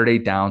Saturday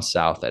Down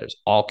South. That is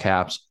all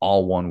caps,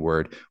 all one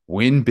word.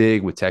 Win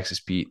big with Texas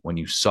Pete when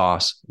you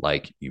sauce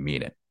like you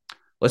mean it.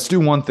 Let's do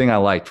one thing I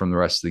liked from the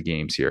rest of the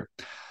games here.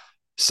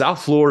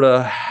 South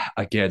Florida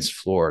against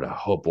Florida.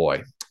 Oh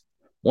boy.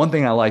 One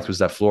thing I liked was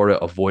that Florida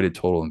avoided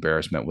total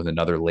embarrassment with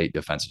another late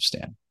defensive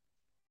stand.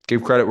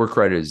 Give credit where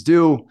credit is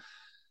due.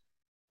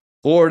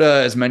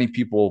 Florida, as many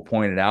people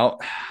pointed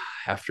out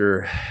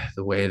after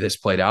the way this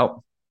played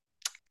out,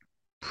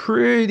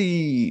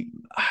 pretty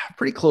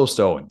pretty close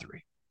to 0-3.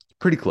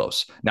 Pretty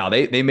close. Now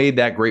they made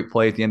that great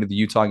play at the end of the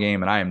Utah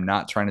game, and I am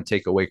not trying to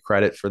take away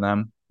credit for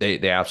them.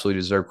 They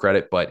absolutely deserve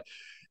credit, but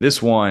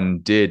this one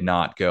did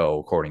not go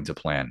according to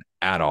plan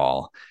at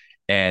all.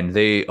 And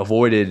they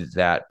avoided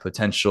that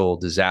potential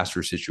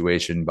disaster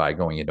situation by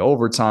going into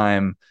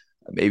overtime,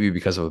 maybe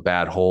because of a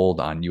bad hold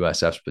on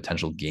USF's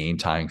potential game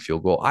tying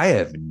field goal. I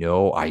have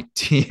no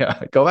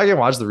idea. Go back and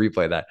watch the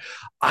replay of that.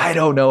 I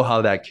don't know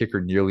how that kicker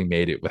nearly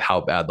made it with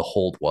how bad the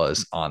hold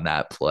was on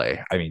that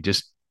play. I mean,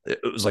 just it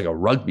was like a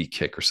rugby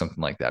kick or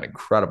something like that.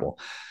 Incredible.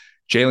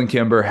 Jalen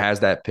Kimber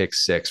has that pick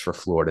six for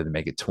Florida to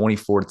make it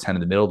 24-10 in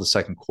the middle of the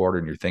second quarter.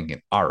 And you're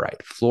thinking, all right,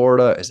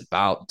 Florida is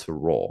about to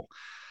roll.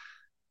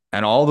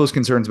 And all those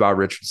concerns about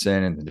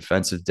Richardson and the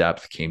defensive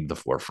depth came to the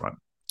forefront.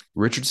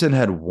 Richardson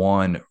had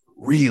one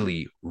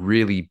really,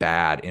 really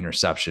bad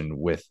interception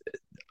with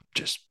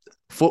just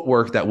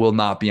footwork that will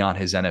not be on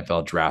his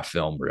NFL draft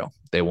film reel.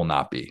 They will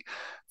not be.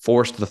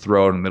 Forced the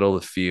throw in the middle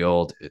of the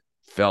field. It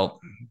felt,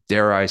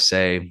 dare I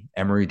say,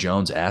 Emory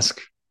Jones-esque.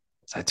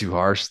 Is that too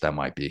harsh? That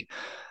might be.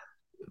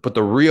 But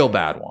the real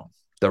bad one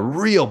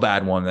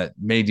that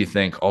made you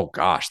think, oh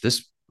gosh,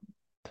 this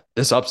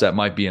upset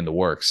might be in the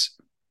works.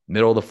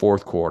 Middle of the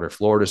fourth quarter,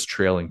 Florida's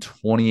trailing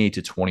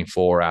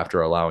 28-24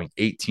 after allowing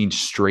 18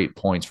 straight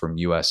points from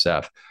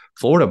USF.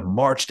 Florida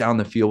marched down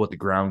the field with the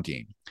ground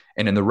game.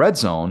 And in the red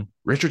zone,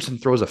 Richardson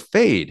throws a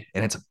fade,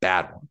 and it's a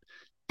bad one.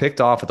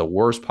 Picked off at the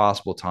worst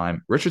possible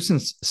time. Richardson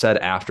said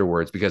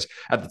afterwards, because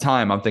at the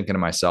time I'm thinking to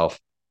myself,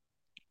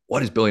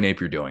 what is Billy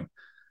Napier doing?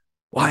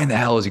 Why in the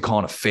hell is he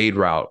calling a fade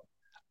route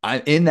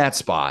in that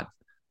spot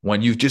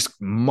when you've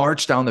just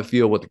marched down the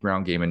field with the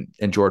ground game?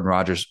 And Jordan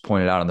Rogers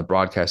pointed out on the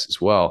broadcast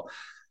as well.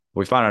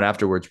 We found out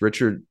afterwards,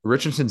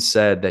 Richardson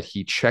said that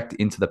he checked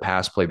into the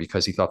pass play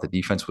because he thought the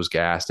defense was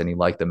gassed and he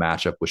liked the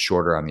matchup with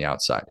Shorter on the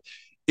outside.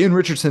 In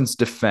Richardson's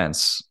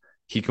defense,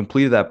 he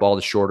completed that ball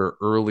to Shorter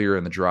earlier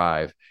in the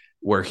drive,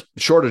 where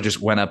Shorter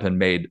just went up and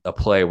made a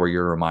play where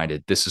you're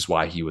reminded this is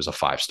why he was a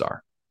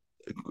 5-star.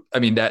 I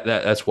mean,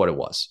 that's what it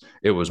was.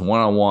 It was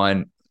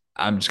one-on-one.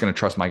 I'm just going to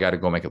trust my guy to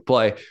go make a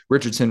play.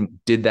 Richardson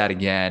did that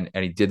again,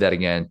 and he did that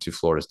again to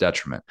Florida's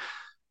detriment.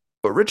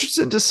 But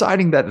Richardson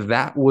deciding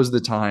that was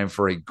the time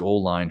for a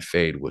goal line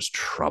fade was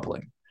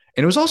troubling.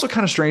 And it was also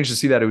kind of strange to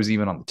see that it was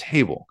even on the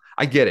table.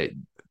 I get it.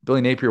 Billy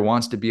Napier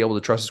wants to be able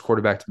to trust his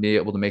quarterback to be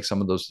able to make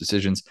some of those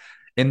decisions.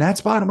 In that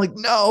spot, I'm like,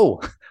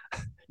 no,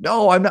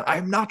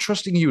 I'm not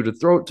trusting you to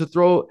throw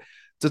to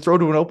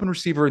an open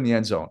receiver in the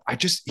end zone.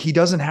 He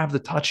doesn't have the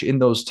touch in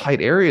those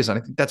tight areas. And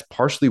I think that's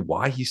partially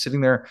why he's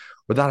sitting there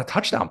without a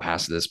touchdown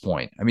pass at this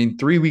point. I mean,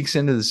 3 weeks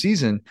into the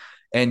season,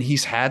 and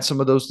he's had some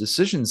of those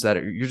decisions that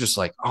you're just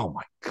like, oh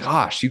my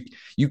gosh,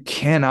 you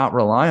cannot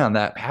rely on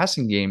that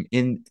passing game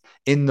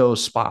in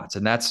those spots.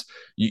 And that's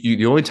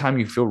the only time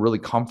you feel really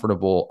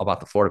comfortable about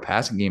the Florida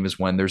passing game is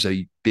when there's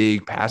a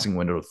big passing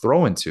window to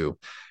throw into.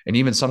 And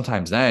even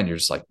sometimes then you're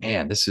just like,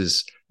 man, this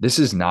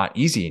is not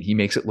easy. And he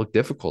makes it look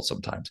difficult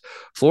sometimes.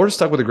 Florida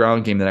stuck with the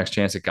ground game the next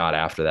chance it got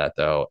after that,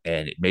 though,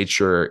 and it made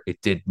sure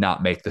it did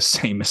not make the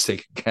same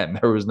mistake again.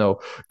 There was no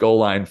goal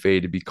line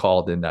fade to be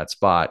called in that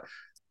spot.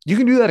 You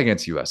can do that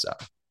against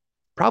USF.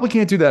 Probably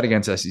can't do that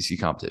against SEC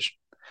competition.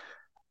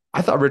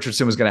 I thought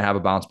Richardson was going to have a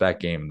bounce back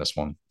game in this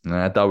one. And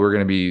I thought we were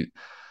going to be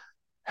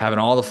having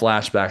all the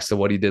flashbacks to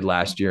what he did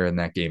last year in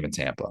that game in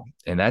Tampa.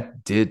 And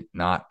that did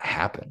not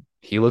happen.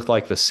 He looked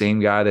like the same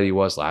guy that he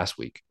was last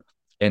week.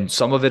 And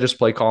some of it is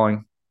play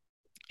calling.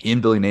 He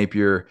and Billy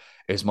Napier,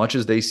 as much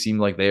as they seem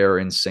like they are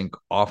in sync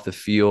off the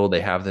field,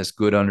 they have this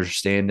good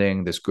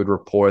understanding, this good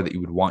rapport that you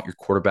would want your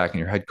quarterback and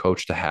your head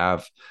coach to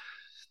have.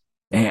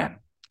 Man,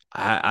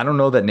 I don't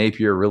know that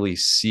Napier really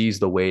sees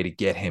the way to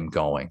get him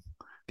going.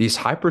 These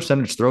high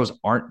percentage throws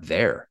aren't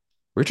there.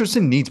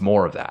 Richardson needs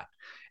more of that.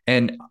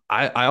 And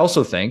I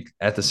also think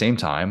at the same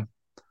time,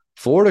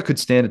 Florida could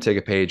stand to take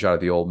a page out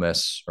of the Ole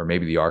Miss or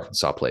maybe the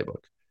Arkansas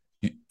playbook.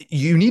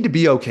 You need to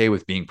be okay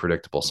with being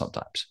predictable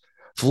sometimes.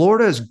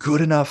 Florida is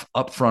good enough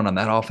up front on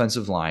that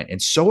offensive line,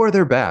 and so are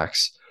their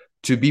backs,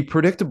 to be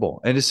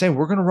predictable and to say,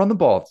 we're going to run the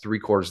ball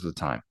 3/4 of the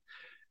time.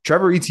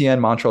 Trevor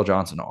Etienne, Montrell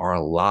Johnson are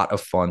a lot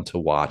of fun to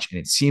watch, and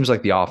it seems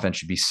like the offense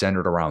should be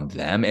centered around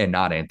them and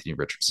not Anthony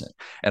Richardson.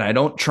 And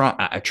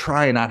I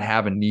try not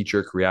have a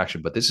knee-jerk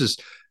reaction, but this is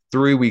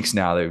 3 weeks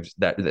now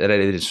that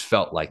it has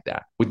felt like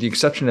that. With the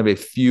exception of a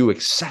few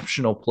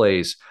exceptional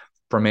plays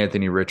from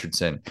Anthony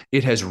Richardson,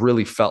 it has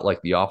really felt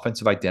like the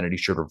offensive identity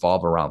should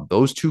revolve around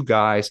those two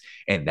guys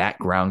and that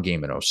ground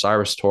game. And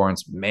O'Cyrus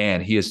Torrence,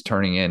 man, he is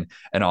turning in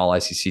an all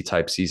SEC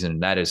type season.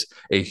 And that is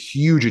a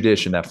huge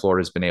addition that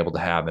Florida has been able to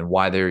have, and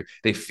why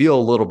they feel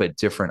a little bit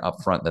different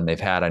up front than they've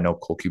had. I know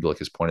Cole Kubelik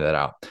has pointed that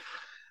out.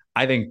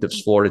 I think the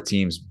Florida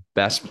team's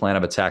best plan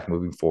of attack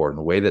moving forward, and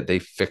the way that they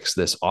fix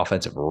this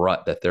offensive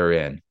rut that they're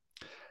in,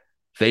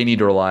 they need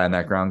to rely on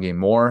that ground game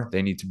more.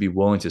 They need to be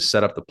willing to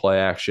set up the play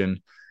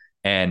action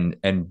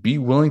and be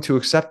willing to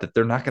accept that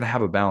they're not going to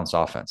have a balanced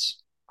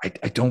offense.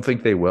 I don't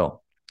think they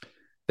will.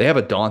 They have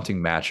a daunting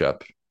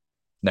matchup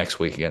next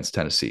week against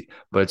Tennessee,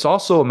 but it's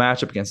also a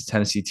matchup against a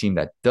Tennessee team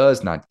that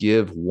does not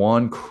give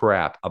one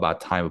crap about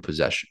time of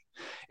possession.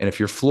 And if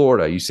you're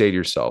Florida, you say to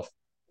yourself,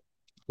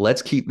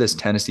 let's keep this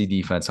Tennessee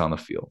defense on the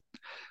field.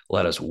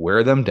 Let us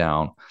wear them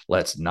down.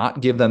 Let's not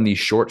give them these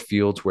short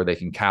fields where they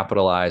can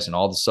capitalize. And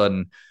all of a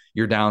sudden,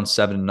 you're down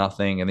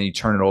 7-0, and then you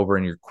turn it over,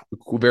 and you're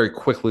very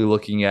quickly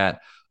looking at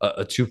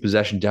a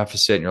 2-possession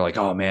deficit. And you're like,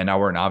 oh man, now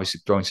we're in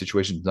obviously throwing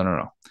situations. No, no,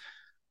 no.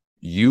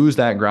 Use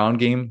that ground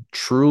game.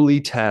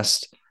 Truly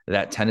test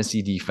that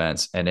Tennessee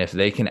defense, and if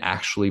they can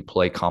actually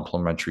play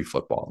complementary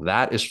football.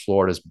 That is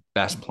Florida's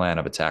best plan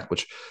of attack,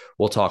 which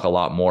we'll talk a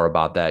lot more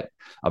about that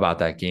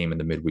game in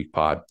the midweek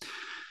pod.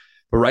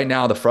 But right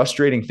now, the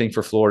frustrating thing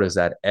for Florida is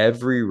that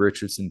every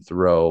Richardson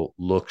throw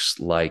looks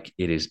like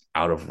it is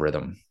out of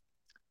rhythm.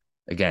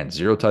 Again,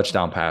 0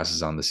 touchdown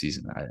passes on the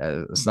season.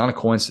 It's not a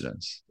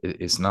coincidence.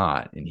 It's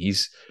not. And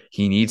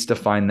he needs to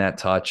find that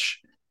touch.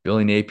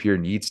 Billy Napier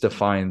needs to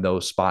find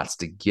those spots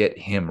to get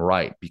him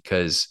right,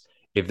 because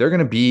if they're going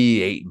to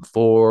be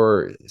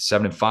 8-4,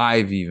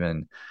 7-5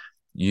 even,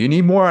 you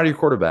need more out of your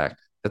quarterback.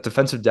 That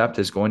defensive depth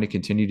is going to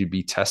continue to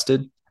be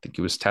tested. I think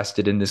it was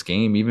tested in this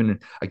game,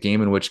 even a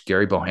game in which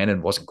Gary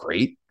Bohannon wasn't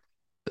great.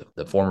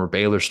 The former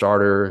Baylor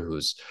starter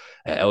who's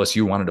at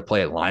LSU wanted to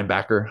play at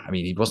linebacker. I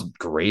mean, he wasn't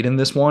great in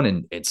this one,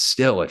 and it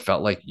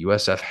felt like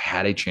USF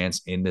had a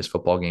chance in this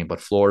football game, but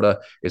Florida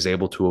is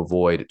able to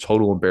avoid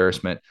total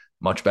embarrassment.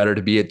 Much better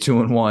to be at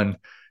 2-1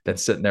 than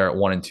sitting there at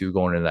 1-2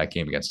 going into that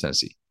game against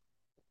Tennessee.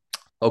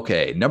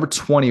 Okay, number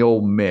 20, Ole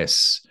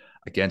Miss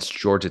against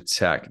Georgia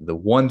Tech. The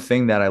one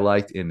thing that I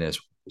liked in this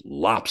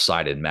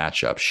lopsided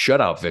matchup,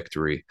 shutout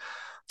victory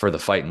for the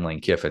Fighting Lane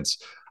Kiffins.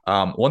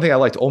 One thing I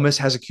liked, Ole Miss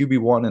has a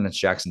QB1, and it's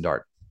Jackson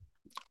Dart.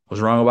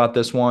 Was wrong about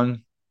this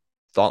one.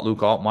 Thought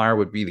Luke Altmaier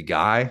would be the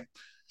guy.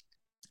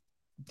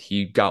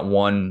 He got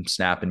one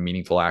snap in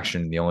meaningful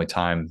action. The only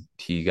time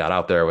he got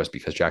out there was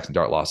because Jackson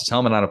Dart lost his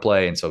helmet on a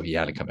play, and so he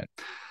had to come in.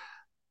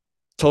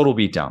 Total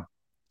beatdown.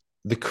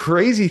 The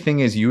crazy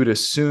thing is you would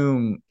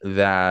assume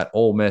that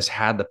Ole Miss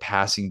had the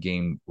passing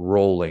game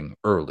rolling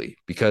early,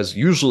 because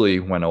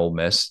usually when Ole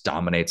Miss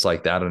dominates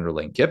like that under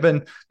Lane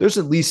Kiffin, there's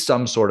at least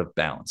some sort of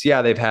balance.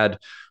 Yeah, they've had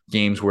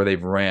games where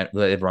they've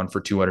run for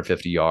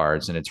 250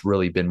 yards, and it's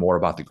really been more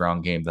about the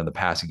ground game than the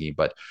passing game.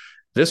 But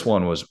this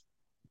one was,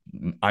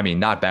 I mean,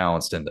 not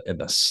balanced in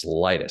the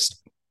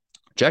slightest.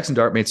 Jackson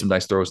Dart made some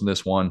nice throws in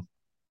this one,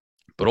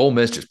 but Ole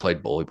Miss just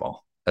played bully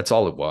ball. That's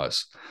all it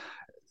was.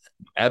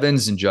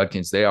 Evans and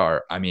Judkins, they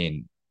are a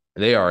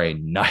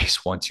nice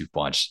 1-2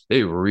 punch.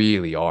 They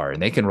really are.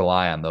 And they can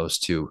rely on those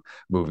two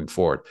moving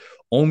forward.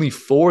 Only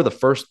 4 of the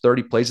first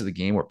 30 plays of the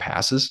game were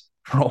passes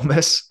for Ole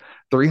Miss.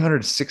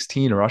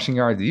 316 rushing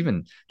yards.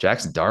 Even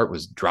Jackson Dart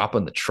was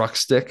dropping the truck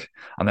stick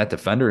on that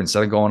defender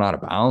instead of going out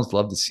of bounds.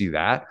 Love to see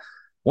that.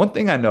 One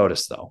thing I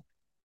noticed, though,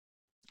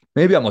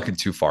 maybe I'm looking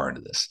too far into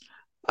this.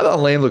 I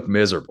thought Lane looked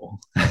miserable.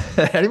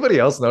 Anybody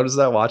else notice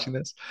that watching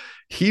this?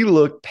 He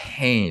looked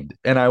pained.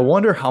 And I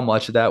wonder how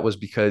much of that was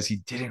because he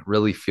didn't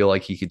really feel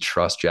like he could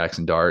trust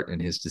Jackson Dart in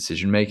his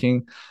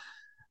decision-making.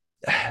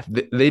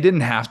 They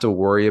didn't have to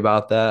worry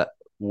about that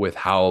with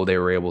how they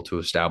were able to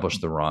establish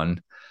the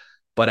run.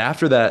 But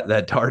after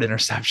that Dart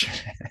interception,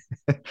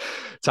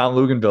 Tom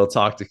Luginbill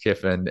talked to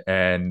Kiffin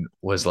and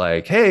was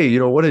like, hey,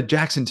 what did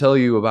Jackson tell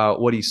you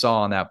about what he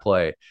saw on that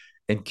play?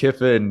 And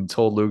Kiffin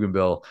told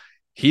Luginbill,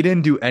 he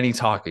didn't do any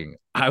talking.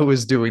 I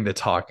was doing the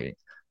talking.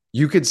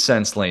 You could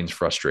sense Lane's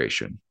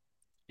frustration.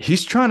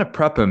 He's trying to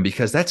prep him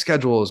because that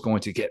schedule is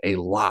going to get a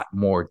lot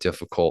more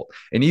difficult.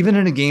 And even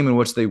in a game in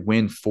which they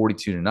win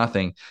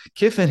 42-0,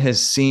 Kiffin has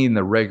seen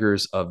the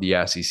rigors of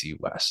the SEC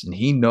West. And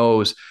he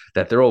knows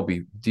that there will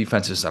be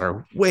defenses that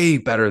are way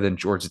better than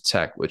Georgia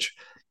Tech, which,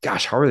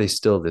 gosh, how are they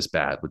still this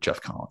bad with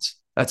Jeff Collins?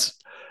 That's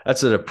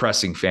a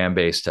depressing fan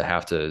base to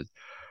have to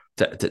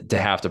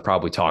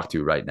probably talk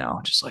to right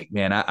now. Just like,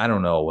 man, I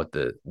don't know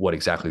what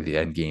exactly the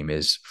end game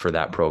is for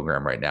that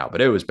program right now, but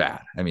it was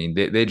bad. I mean,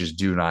 they just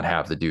do not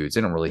have the dudes.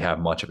 They don't really have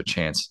much of a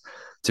chance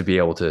to be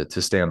able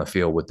to stay on the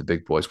field with the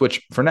big boys,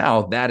 which for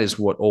now, that is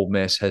what Ole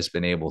Miss has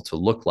been able to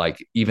look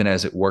like, even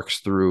as it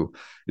works through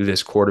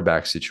this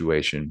quarterback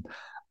situation.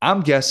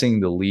 I'm guessing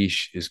the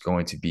leash is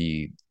going to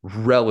be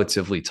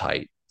relatively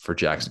tight for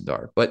Jackson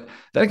Dart, but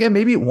then again,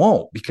 maybe it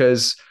won't,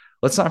 because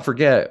let's not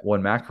forget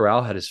when Matt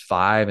Corral had his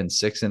 5 and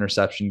 6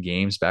 interception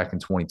games back in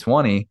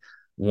 2020,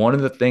 one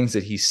of the things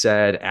that he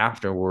said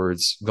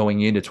afterwards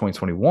going into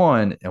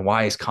 2021 and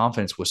why his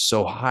confidence was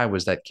so high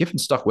was that Kiffin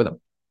stuck with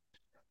him.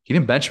 He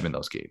didn't bench him in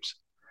those games.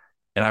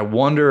 And I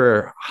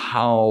wonder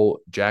how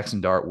Jackson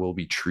Dart will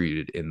be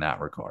treated in that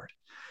regard.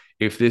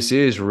 If this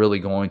is really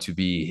going to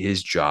be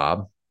his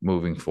job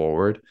moving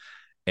forward,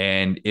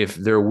 and if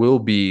there will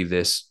be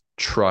this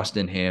trust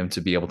in him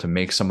to be able to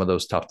make some of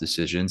those tough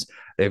decisions.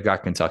 They've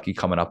got Kentucky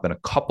coming up in a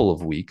couple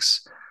of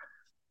weeks.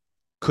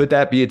 Could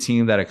that be a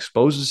team that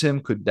exposes him?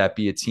 Could that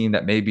be a team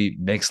that maybe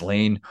makes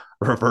Lane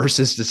reverse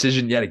his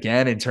decision yet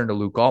again and turn to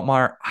Luke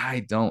Altmaier?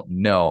 I don't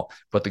know.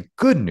 But the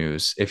good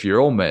news, if you're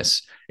Ole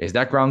Miss, is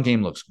that ground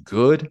game looks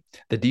good.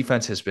 The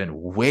defense has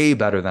been way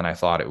better than I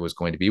thought it was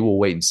going to be. We'll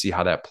wait and see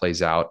how that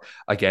plays out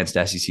against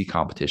SEC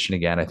competition.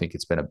 Again, I think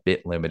it's been a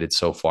bit limited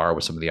so far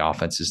with some of the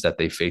offenses that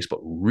they face, but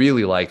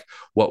really like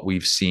what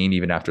we've seen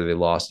even after they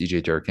lost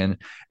DJ Durkin.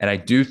 And I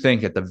do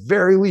think at the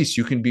very least,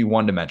 you can be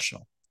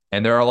one-dimensional.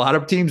 And there are a lot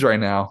of teams right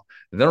now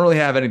that don't really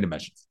have any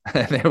dimensions.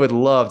 They would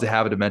love to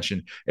have a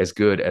dimension as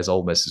good as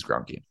Ole Miss's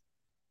ground game.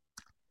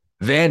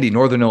 Vandy,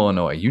 Northern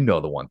Illinois, you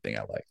know the one thing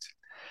I liked.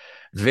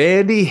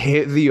 Vandy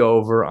hit the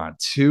over on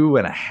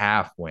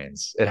 2.5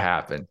 wins. It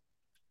happened.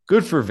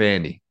 Good for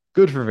Vandy.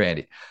 Good for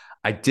Vandy.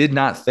 I did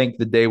not think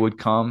the day would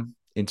come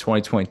in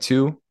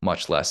 2022,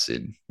 much less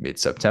in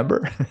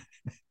mid-September.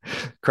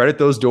 Credit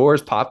those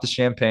doors, pop the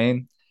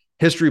champagne.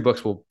 History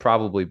books will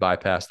probably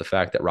bypass the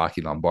fact that Rocky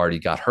Lombardi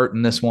got hurt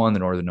in this one, the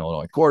Northern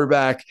Illinois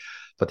quarterback.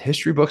 But the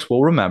history books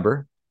will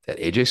remember that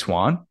A.J.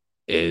 Swann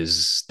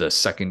is the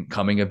second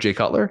coming of Jay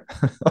Cutler,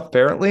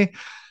 apparently.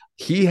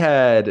 He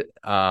had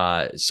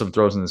some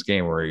throws in this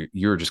game where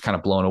you were just kind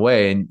of blown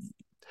away. And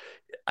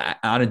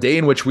on a day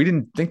in which we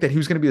didn't think that he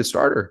was going to be the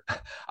starter,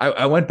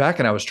 I went back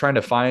and I was trying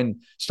to find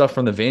stuff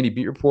from the Vandy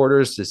beat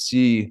reporters to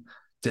see –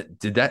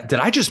 did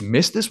I just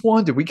miss this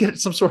one? Did we get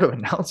some sort of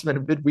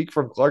announcement midweek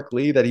from Clark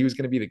Lea that he was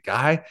going to be the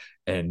guy?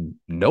 And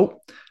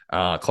nope.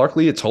 Clark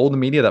Lea had told the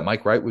media that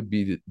Mike Wright would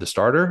be the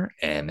starter.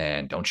 And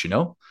then don't you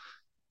know,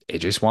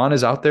 A.J. Swann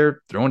is out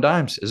there throwing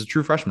dimes as a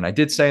true freshman. I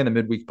did say in the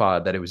midweek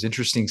pod that it was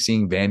interesting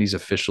seeing Vandy's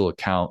official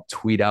account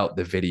tweet out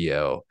the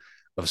video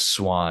of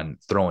Swann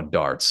throwing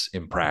darts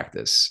in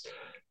practice.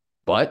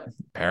 But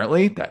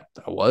apparently that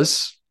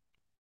was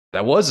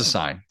a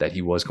sign that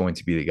he was going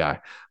to be the guy.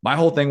 My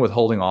whole thing with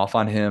holding off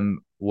on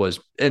him was,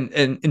 and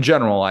in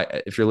general,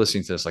 if you're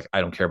listening to this, like,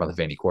 I don't care about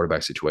the Vandy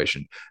quarterback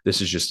situation.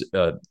 This is just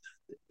a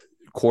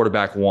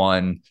quarterback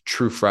one,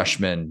 true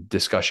freshman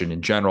discussion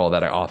in general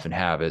that I often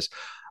have is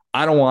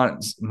I don't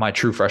want my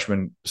true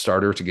freshman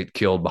starter to get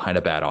killed behind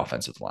a bad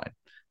offensive line.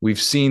 We've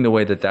seen the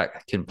way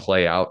that can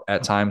play out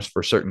at times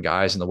for certain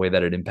guys and the way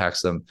that it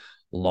impacts them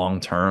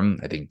long-term.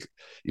 I think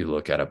you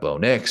look at a Bo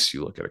Nix,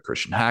 you look at a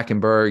Christian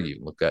Hackenberg, you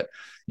look at,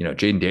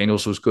 Jaden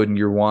Daniels was good in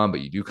year one, but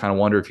you do kind of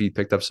wonder if he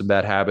picked up some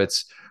bad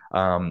habits.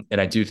 And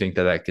I do think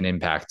that can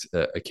impact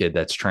a kid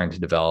that's trying to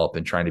develop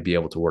and trying to be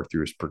able to work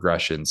through his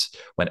progressions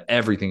when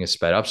everything is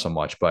sped up so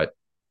much. But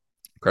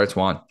credit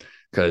Swann,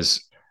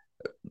 because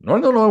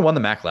Northern Illinois won the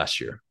MAC last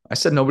year. I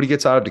said nobody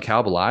gets out of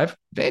DeKalb alive.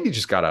 Vandy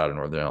just got out of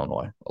Northern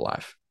Illinois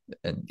alive.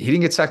 And he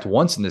didn't get sacked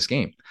once in this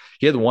game.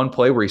 He had the one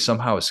play where he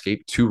somehow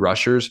escaped 2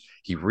 rushers.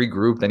 He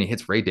regrouped, then he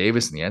hits Ray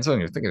Davis in the end zone.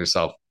 And you're thinking to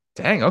yourself,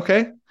 dang,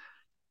 okay.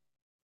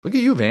 Look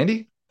at you,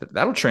 Vandy.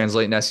 That'll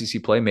translate in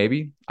SEC play,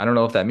 maybe. I don't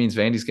know if that means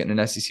Vandy's getting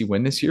an SEC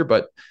win this year,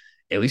 but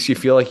at least you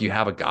feel like you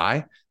have a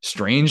guy.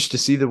 Strange to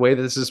see the way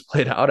that this is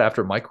played out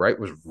after Mike Wright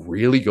was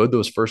really good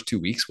those first 2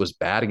 weeks, was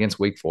bad against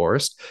Wake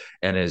Forest,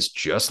 and is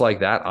just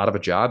like that out of a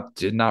job.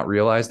 Did not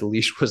realize the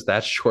leash was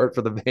that short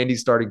for the Vandy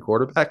starting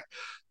quarterback.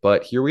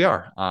 But here we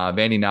are.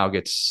 Vandy now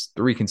gets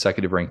 3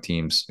 consecutive ranked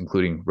teams,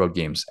 including road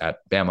games at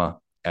Bama,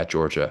 at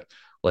Georgia.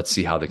 Let's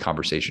see how the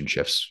conversation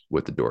shifts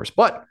with the doors.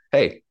 But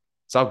hey,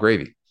 it's all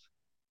gravy.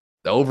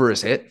 The over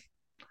is hit.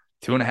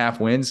 2.5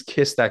 wins.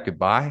 Kiss that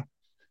goodbye.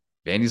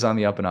 Vandy's on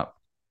the up and up.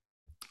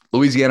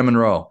 Louisiana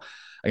Monroe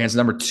against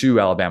number 2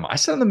 Alabama. I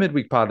said in the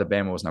midweek pod that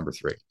Bama was number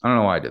 3. I don't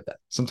know why I did that.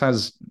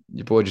 Sometimes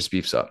your boy just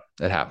beefs up.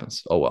 It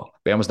happens. Oh well.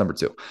 Bama's number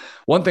 2.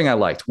 One thing I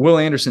liked, Will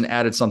Anderson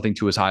added something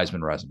to his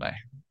Heisman resume.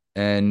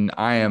 And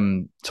I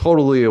am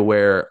totally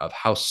aware of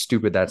how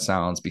stupid that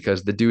sounds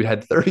because the dude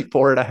had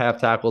 34.5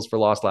 tackles for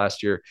loss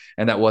last year,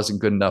 and that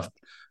wasn't good enough,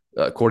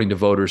 according to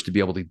voters, to be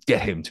able to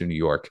get him to New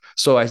York.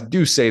 So I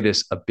do say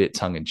this a bit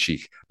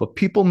tongue-in-cheek, but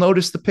people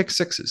notice the pick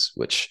sixes,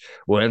 which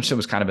Will Anderson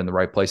was kind of in the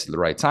right place at the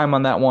right time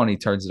on that one. He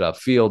turns it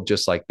upfield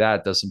just like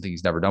that, does something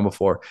he's never done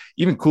before.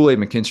 Even Kool-Aid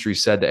McKinstry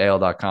said to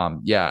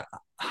AL.com, yeah,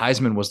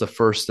 Heisman was the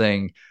first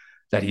thing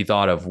that he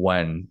thought of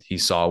when he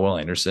saw Will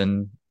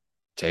Anderson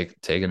take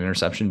an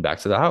interception back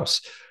to the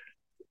house.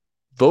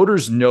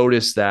 Voters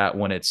notice that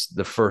when it's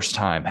the first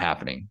time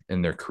happening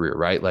in their career,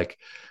 right? Like,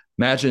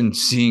 imagine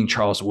seeing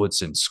Charles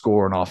Woodson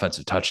score an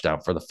offensive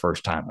touchdown for the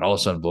first time, and all of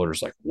a sudden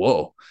voters like,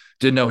 whoa,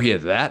 didn't know he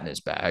had that in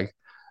his bag.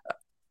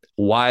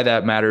 Why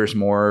that matters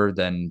more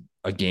than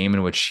a game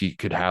in which he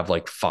could have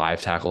like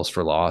 5 tackles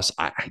for loss,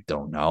 I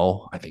don't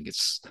know. I think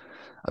it's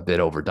a bit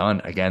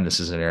overdone. Again,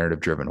 this is a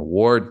narrative-driven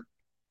award.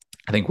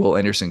 I think Will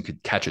Anderson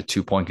could catch a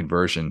 2-point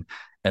conversion,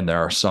 and there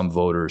are some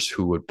voters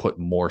who would put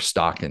more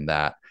stock in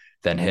that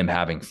than him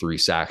having 3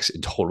 sacks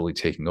and totally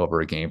taking over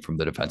a game from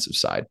the defensive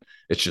side.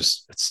 It's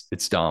just,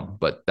 it's dumb,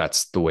 but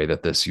that's the way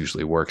that this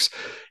usually works.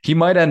 He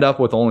might end up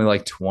with only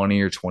like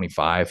 20 or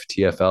 25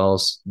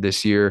 TFLs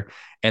this year.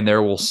 And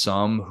there will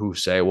some who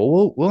say,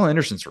 well, Will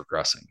Anderson's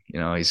regressing.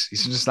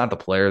 He's just not the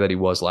player that he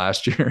was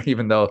last year,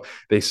 even though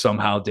they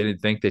somehow didn't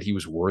think that he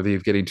was worthy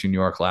of getting to New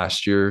York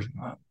last year.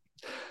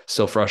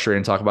 Still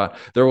frustrating to talk about.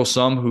 There will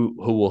some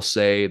who will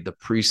say the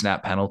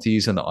pre-snap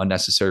penalties and the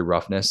unnecessary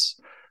roughness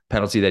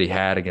penalty that he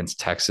had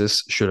against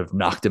Texas should have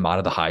knocked him out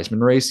of the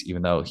Heisman race,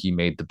 even though he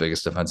made the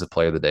biggest defensive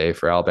play of the day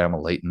for Alabama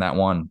late in that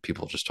one.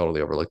 People just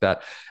totally overlooked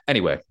that.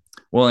 Anyway,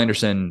 Will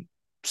Anderson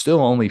still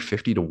only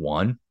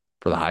 50-1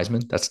 for the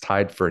Heisman. That's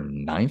tied for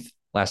ninth.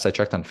 Last I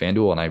checked on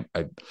FanDuel, and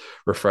I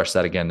refreshed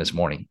that again this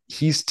morning.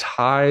 He's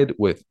tied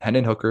with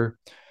Hendon Hooker,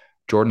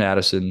 Jordan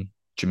Addison,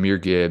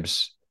 Jahmyr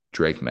Gibbs,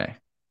 Drake May.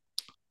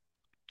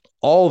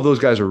 All of those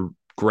guys are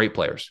great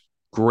players,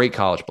 great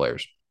college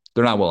players.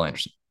 They're not Will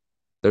Anderson.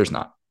 There's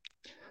not.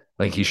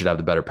 I think he should have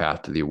the better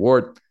path to the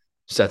award.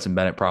 Stetson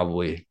Bennett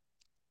probably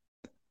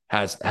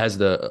has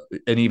an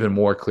even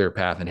more clear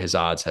path, and his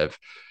odds have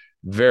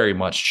very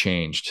much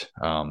changed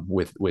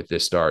with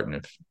this start. And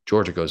if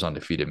Georgia goes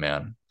undefeated,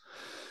 man,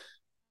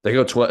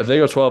 if they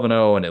go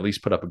 12-0 and at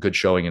least put up a good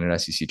showing in an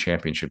SEC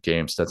championship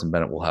game, Stetson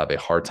Bennett will have a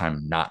hard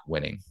time not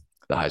winning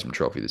the Heisman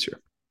Trophy this year.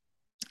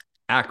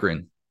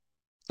 Akron,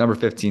 number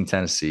 15,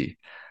 Tennessee.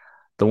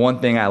 The one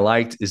thing I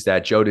liked is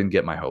that Joe didn't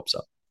get my hopes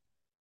up.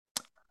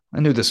 I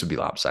knew this would be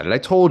lopsided. I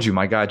told you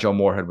my guy Joe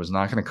Moorhead was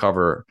not going to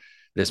cover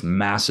this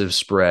massive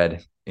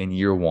spread in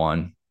year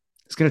one.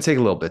 It's going to take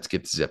a little bit to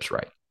get the zips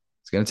right.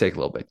 It's going to take a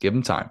little bit. Give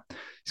him time.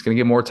 He's going to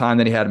get more time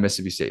than he had at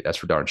Mississippi State. That's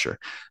for darn sure.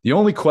 The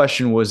only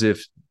question was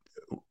if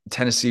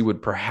Tennessee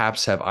would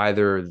perhaps have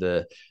either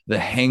the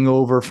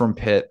hangover from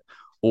Pitt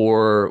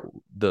or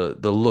the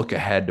look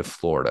ahead to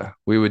Florida.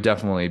 We would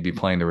definitely be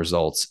playing the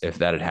results if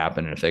that had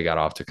happened and if they got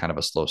off to kind of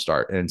a slow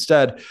start. And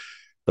instead,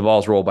 the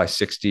ball's rolled by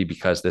 60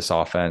 because this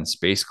offense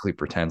basically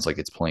pretends like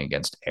it's playing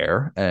against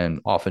air.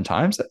 And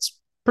oftentimes that's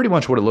pretty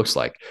much what it looks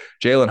like.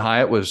 Jalen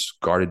Hyatt was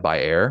guarded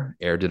by air.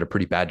 Air did a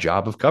pretty bad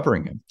job of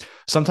covering him.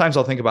 Sometimes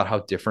I'll think about how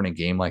different a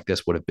game like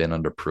this would have been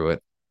under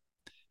Pruitt.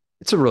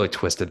 It's a really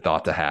twisted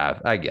thought to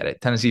have. I get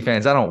it. Tennessee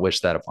fans, I don't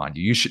wish that upon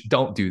you.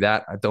 Don't do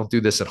that. Don't do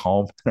this at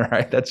home. All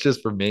right. That's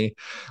just for me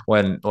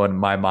when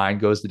my mind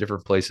goes to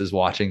different places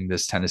watching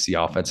this Tennessee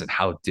offense and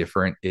how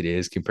different it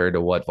is compared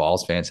to what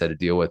Vols fans had to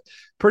deal with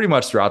pretty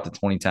much throughout the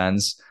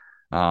 2010s.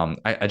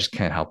 I just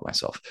can't help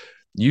myself.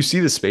 You see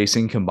the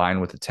spacing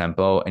combined with the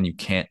tempo, and you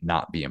can't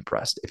not be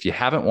impressed. If you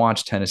haven't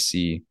watched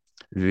Tennessee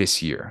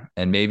this year,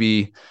 and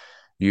maybe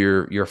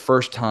your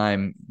first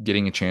time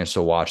getting a chance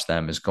to watch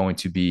them is going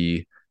to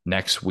be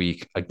next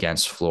week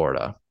against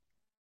Florida.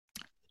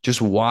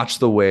 Just watch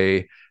the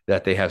way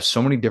that they have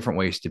so many different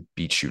ways to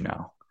beat you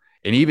now.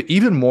 And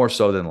even more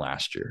so than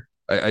last year.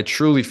 I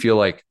truly feel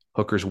like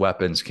Hooker's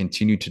weapons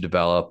continue to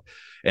develop,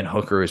 and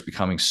Hooker is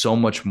becoming so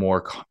much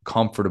more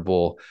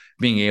comfortable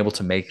being able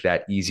to make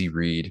that easy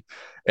read.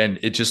 And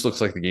it just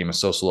looks like the game is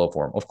so slow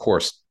for him. Of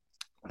course,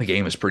 the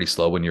game is pretty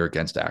slow when you're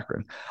against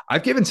Akron.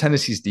 I've given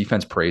Tennessee's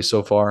defense praise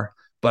so far,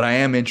 but I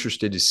am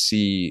interested to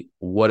see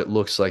what it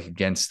looks like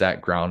against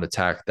that ground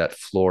attack that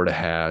Florida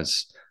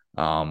has,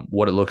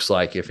 what it looks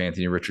like if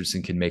Anthony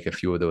Richardson can make a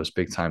few of those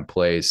big-time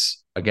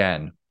plays.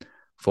 Again,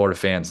 Florida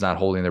fans not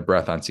holding their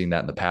breath on seeing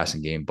that in the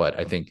passing game, but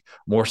I think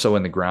more so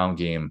in the ground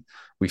game,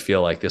 we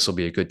feel like this will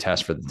be a good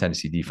test for the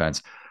Tennessee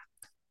defense.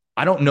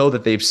 I don't know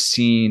that they've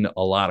seen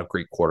a lot of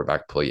great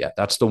quarterback play yet.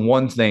 That's the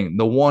one thing,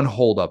 the one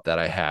holdup that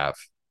I have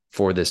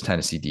for this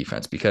Tennessee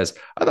defense, because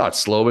I thought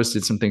Slovis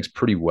did some things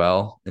pretty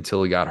well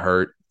until he got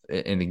hurt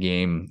in the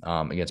game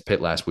against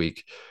Pitt last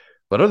week.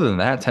 But other than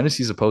that,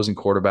 Tennessee's opposing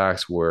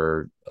quarterbacks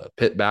were a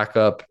Pitt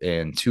backup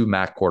and two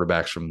MAC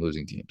quarterbacks from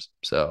losing teams.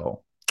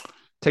 So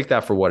take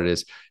that for what it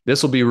is.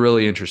 This will be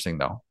really interesting,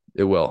 though.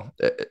 It will,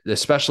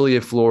 especially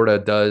if Florida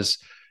does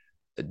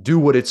do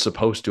what it's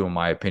supposed to, in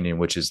my opinion,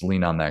 which is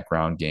lean on that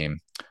ground game.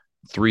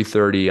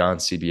 3:30 on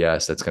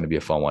CBS. That's going to be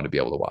a fun one to be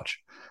able to watch.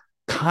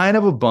 Kind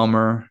of a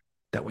bummer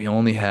that we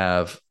only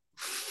have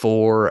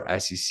 4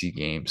 SEC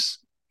games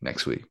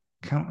next week.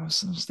 I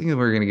was thinking we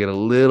were going to get a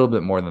little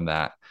bit more than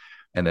that,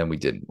 and then we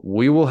didn't.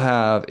 We will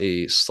have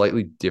a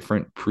slightly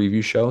different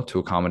preview show to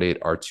accommodate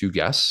our 2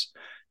 guests,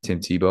 Tim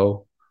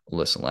Tebow,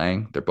 Alyssa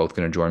Lang. They're both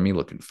going to join me.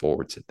 Looking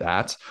forward to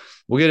that.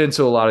 We'll get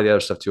into a lot of the other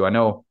stuff too. I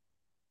know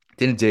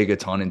didn't dig a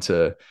ton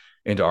into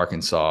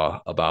Arkansas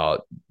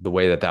about the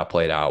way that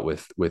played out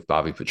with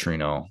Bobby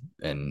Petrino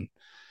and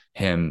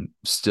him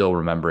still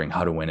remembering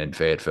how to win in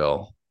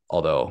Fayetteville,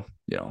 although,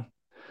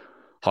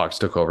 Hawks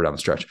took over down the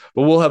stretch.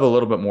 But we'll have a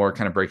little bit more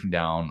kind of breaking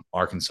down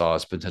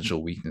Arkansas's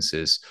potential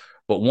weaknesses.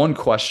 But one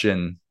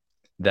question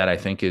that I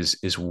think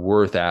is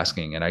worth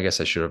asking, and I guess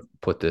I should have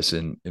put this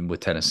in with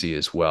Tennessee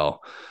as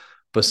well.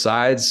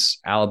 Besides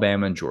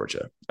Alabama and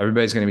Georgia,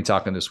 everybody's going to be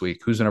talking this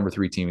week. Who's the number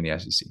 3 team in the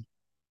SEC?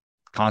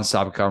 Constant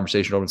topic of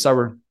conversation over in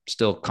summer,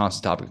 still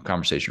constant topic of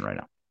conversation right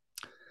now.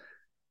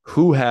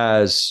 Who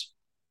has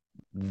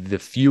the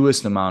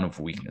fewest amount of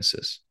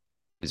weaknesses?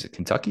 Is it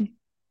Kentucky?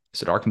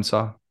 Is it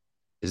Arkansas?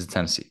 Is it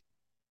Tennessee?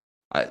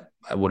 I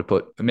would have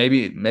put,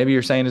 maybe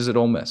you're saying, is it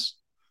Ole Miss?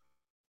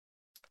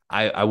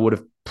 I would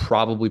have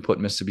probably put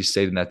Mississippi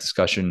State in that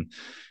discussion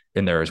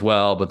in there as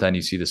well, but then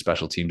you see the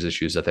special teams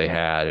issues that they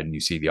had, and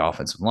you see the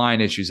offensive line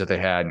issues that they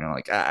had, and you're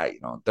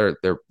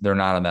like, they're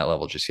not on that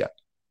level just yet.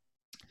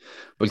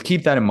 But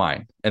keep that in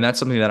mind. And that's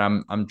something that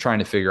I'm trying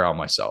to figure out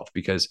myself,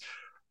 because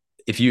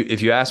if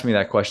you ask me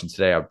that question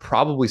today, I'd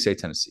probably say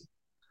Tennessee.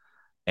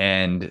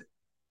 And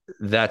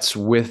that's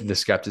with the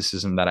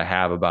skepticism that I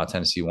have about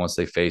Tennessee once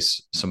they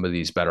face some of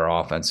these better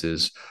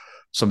offenses,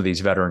 some of these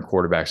veteran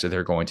quarterbacks that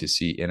they're going to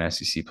see in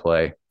SEC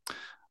play.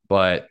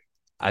 But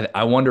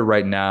I wonder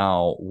right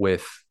now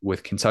with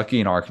Kentucky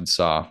and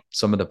Arkansas,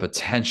 some of the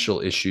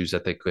potential issues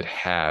that they could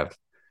have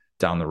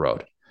down the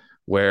road,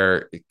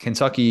 where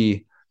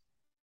Kentucky,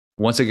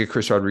 once they get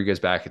Chris Rodriguez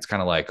back, it's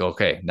kind of like,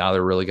 okay, now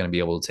they're really going to be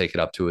able to take it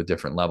up to a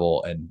different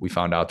level. And we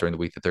found out during the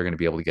week that they're going to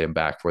be able to get him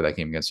back for that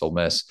game against Ole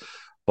Miss.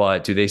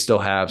 But do they still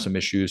have some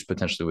issues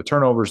potentially with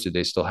turnovers? Do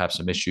they still have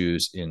some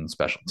issues in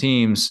special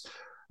teams?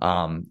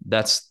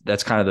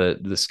 That's kind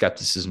of the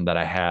skepticism that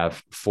I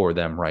have for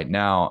them right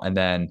now. And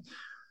then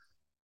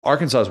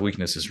Arkansas's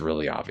weakness is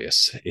really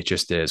obvious. It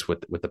just is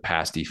with the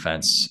pass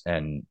defense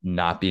and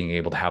not being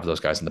able to have those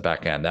guys in the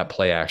back end. That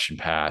play action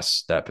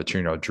pass that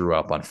Petrino drew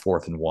up on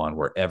 4th and 1,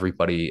 where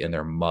everybody and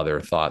their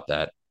mother thought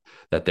that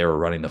they were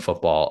running the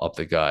football up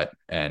the gut,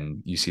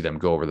 and you see them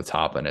go over the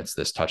top, and it's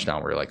this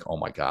touchdown where you're like, oh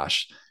my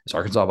gosh, is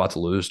Arkansas about to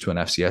lose to an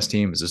FCS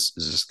team? Is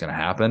this going to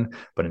happen?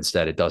 But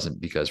instead it doesn't,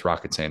 because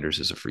Rocket Sanders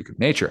is a freak of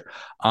nature.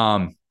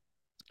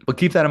 But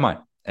keep that in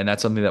mind. And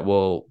that's something that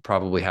we'll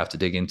probably have to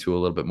dig into a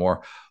little bit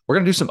more. We're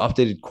going to do some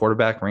updated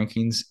quarterback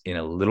rankings in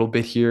a little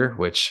bit here,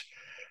 which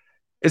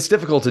it's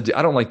difficult to do.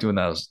 I don't like doing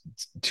those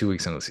 2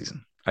 weeks into the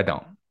season. I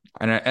don't.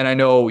 And I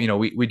know, we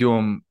do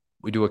them.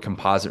 We do a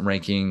composite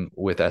ranking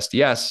with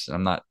SDS.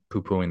 I'm not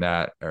poo-pooing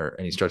that or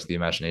any stretch of the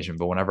imagination,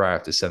 but whenever I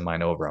have to send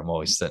mine over, I'm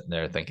always sitting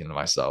there thinking to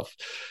myself,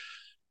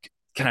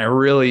 can I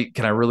really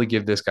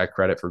give this guy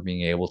credit for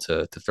being able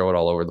to throw it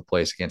all over the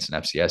place against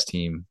an FCS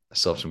team? I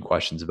still have some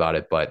questions about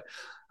it, but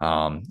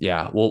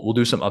we'll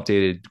do some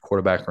updated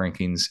quarterback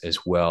rankings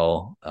as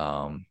well.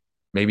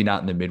 Maybe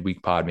not in the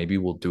midweek pod. Maybe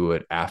we'll do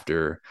it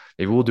after.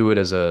 Maybe we'll do it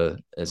as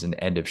an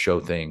end of show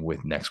thing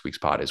with next week's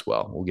pod as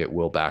well. We'll get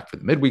Will back for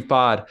the midweek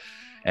pod,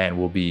 and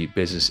we'll be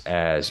business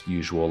as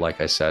usual.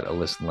 Like I said,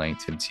 Alyssa Lang,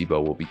 Tim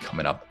Tebow will be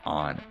coming up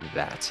on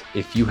that.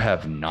 If you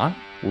have not,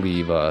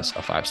 leave us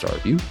a 5-star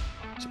review,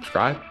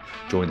 subscribe,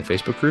 join the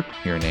Facebook group,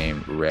 hear your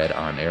name read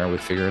on air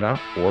with Figure It Out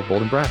or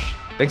Bold and Brash.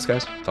 Thanks,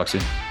 guys. Talk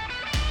soon.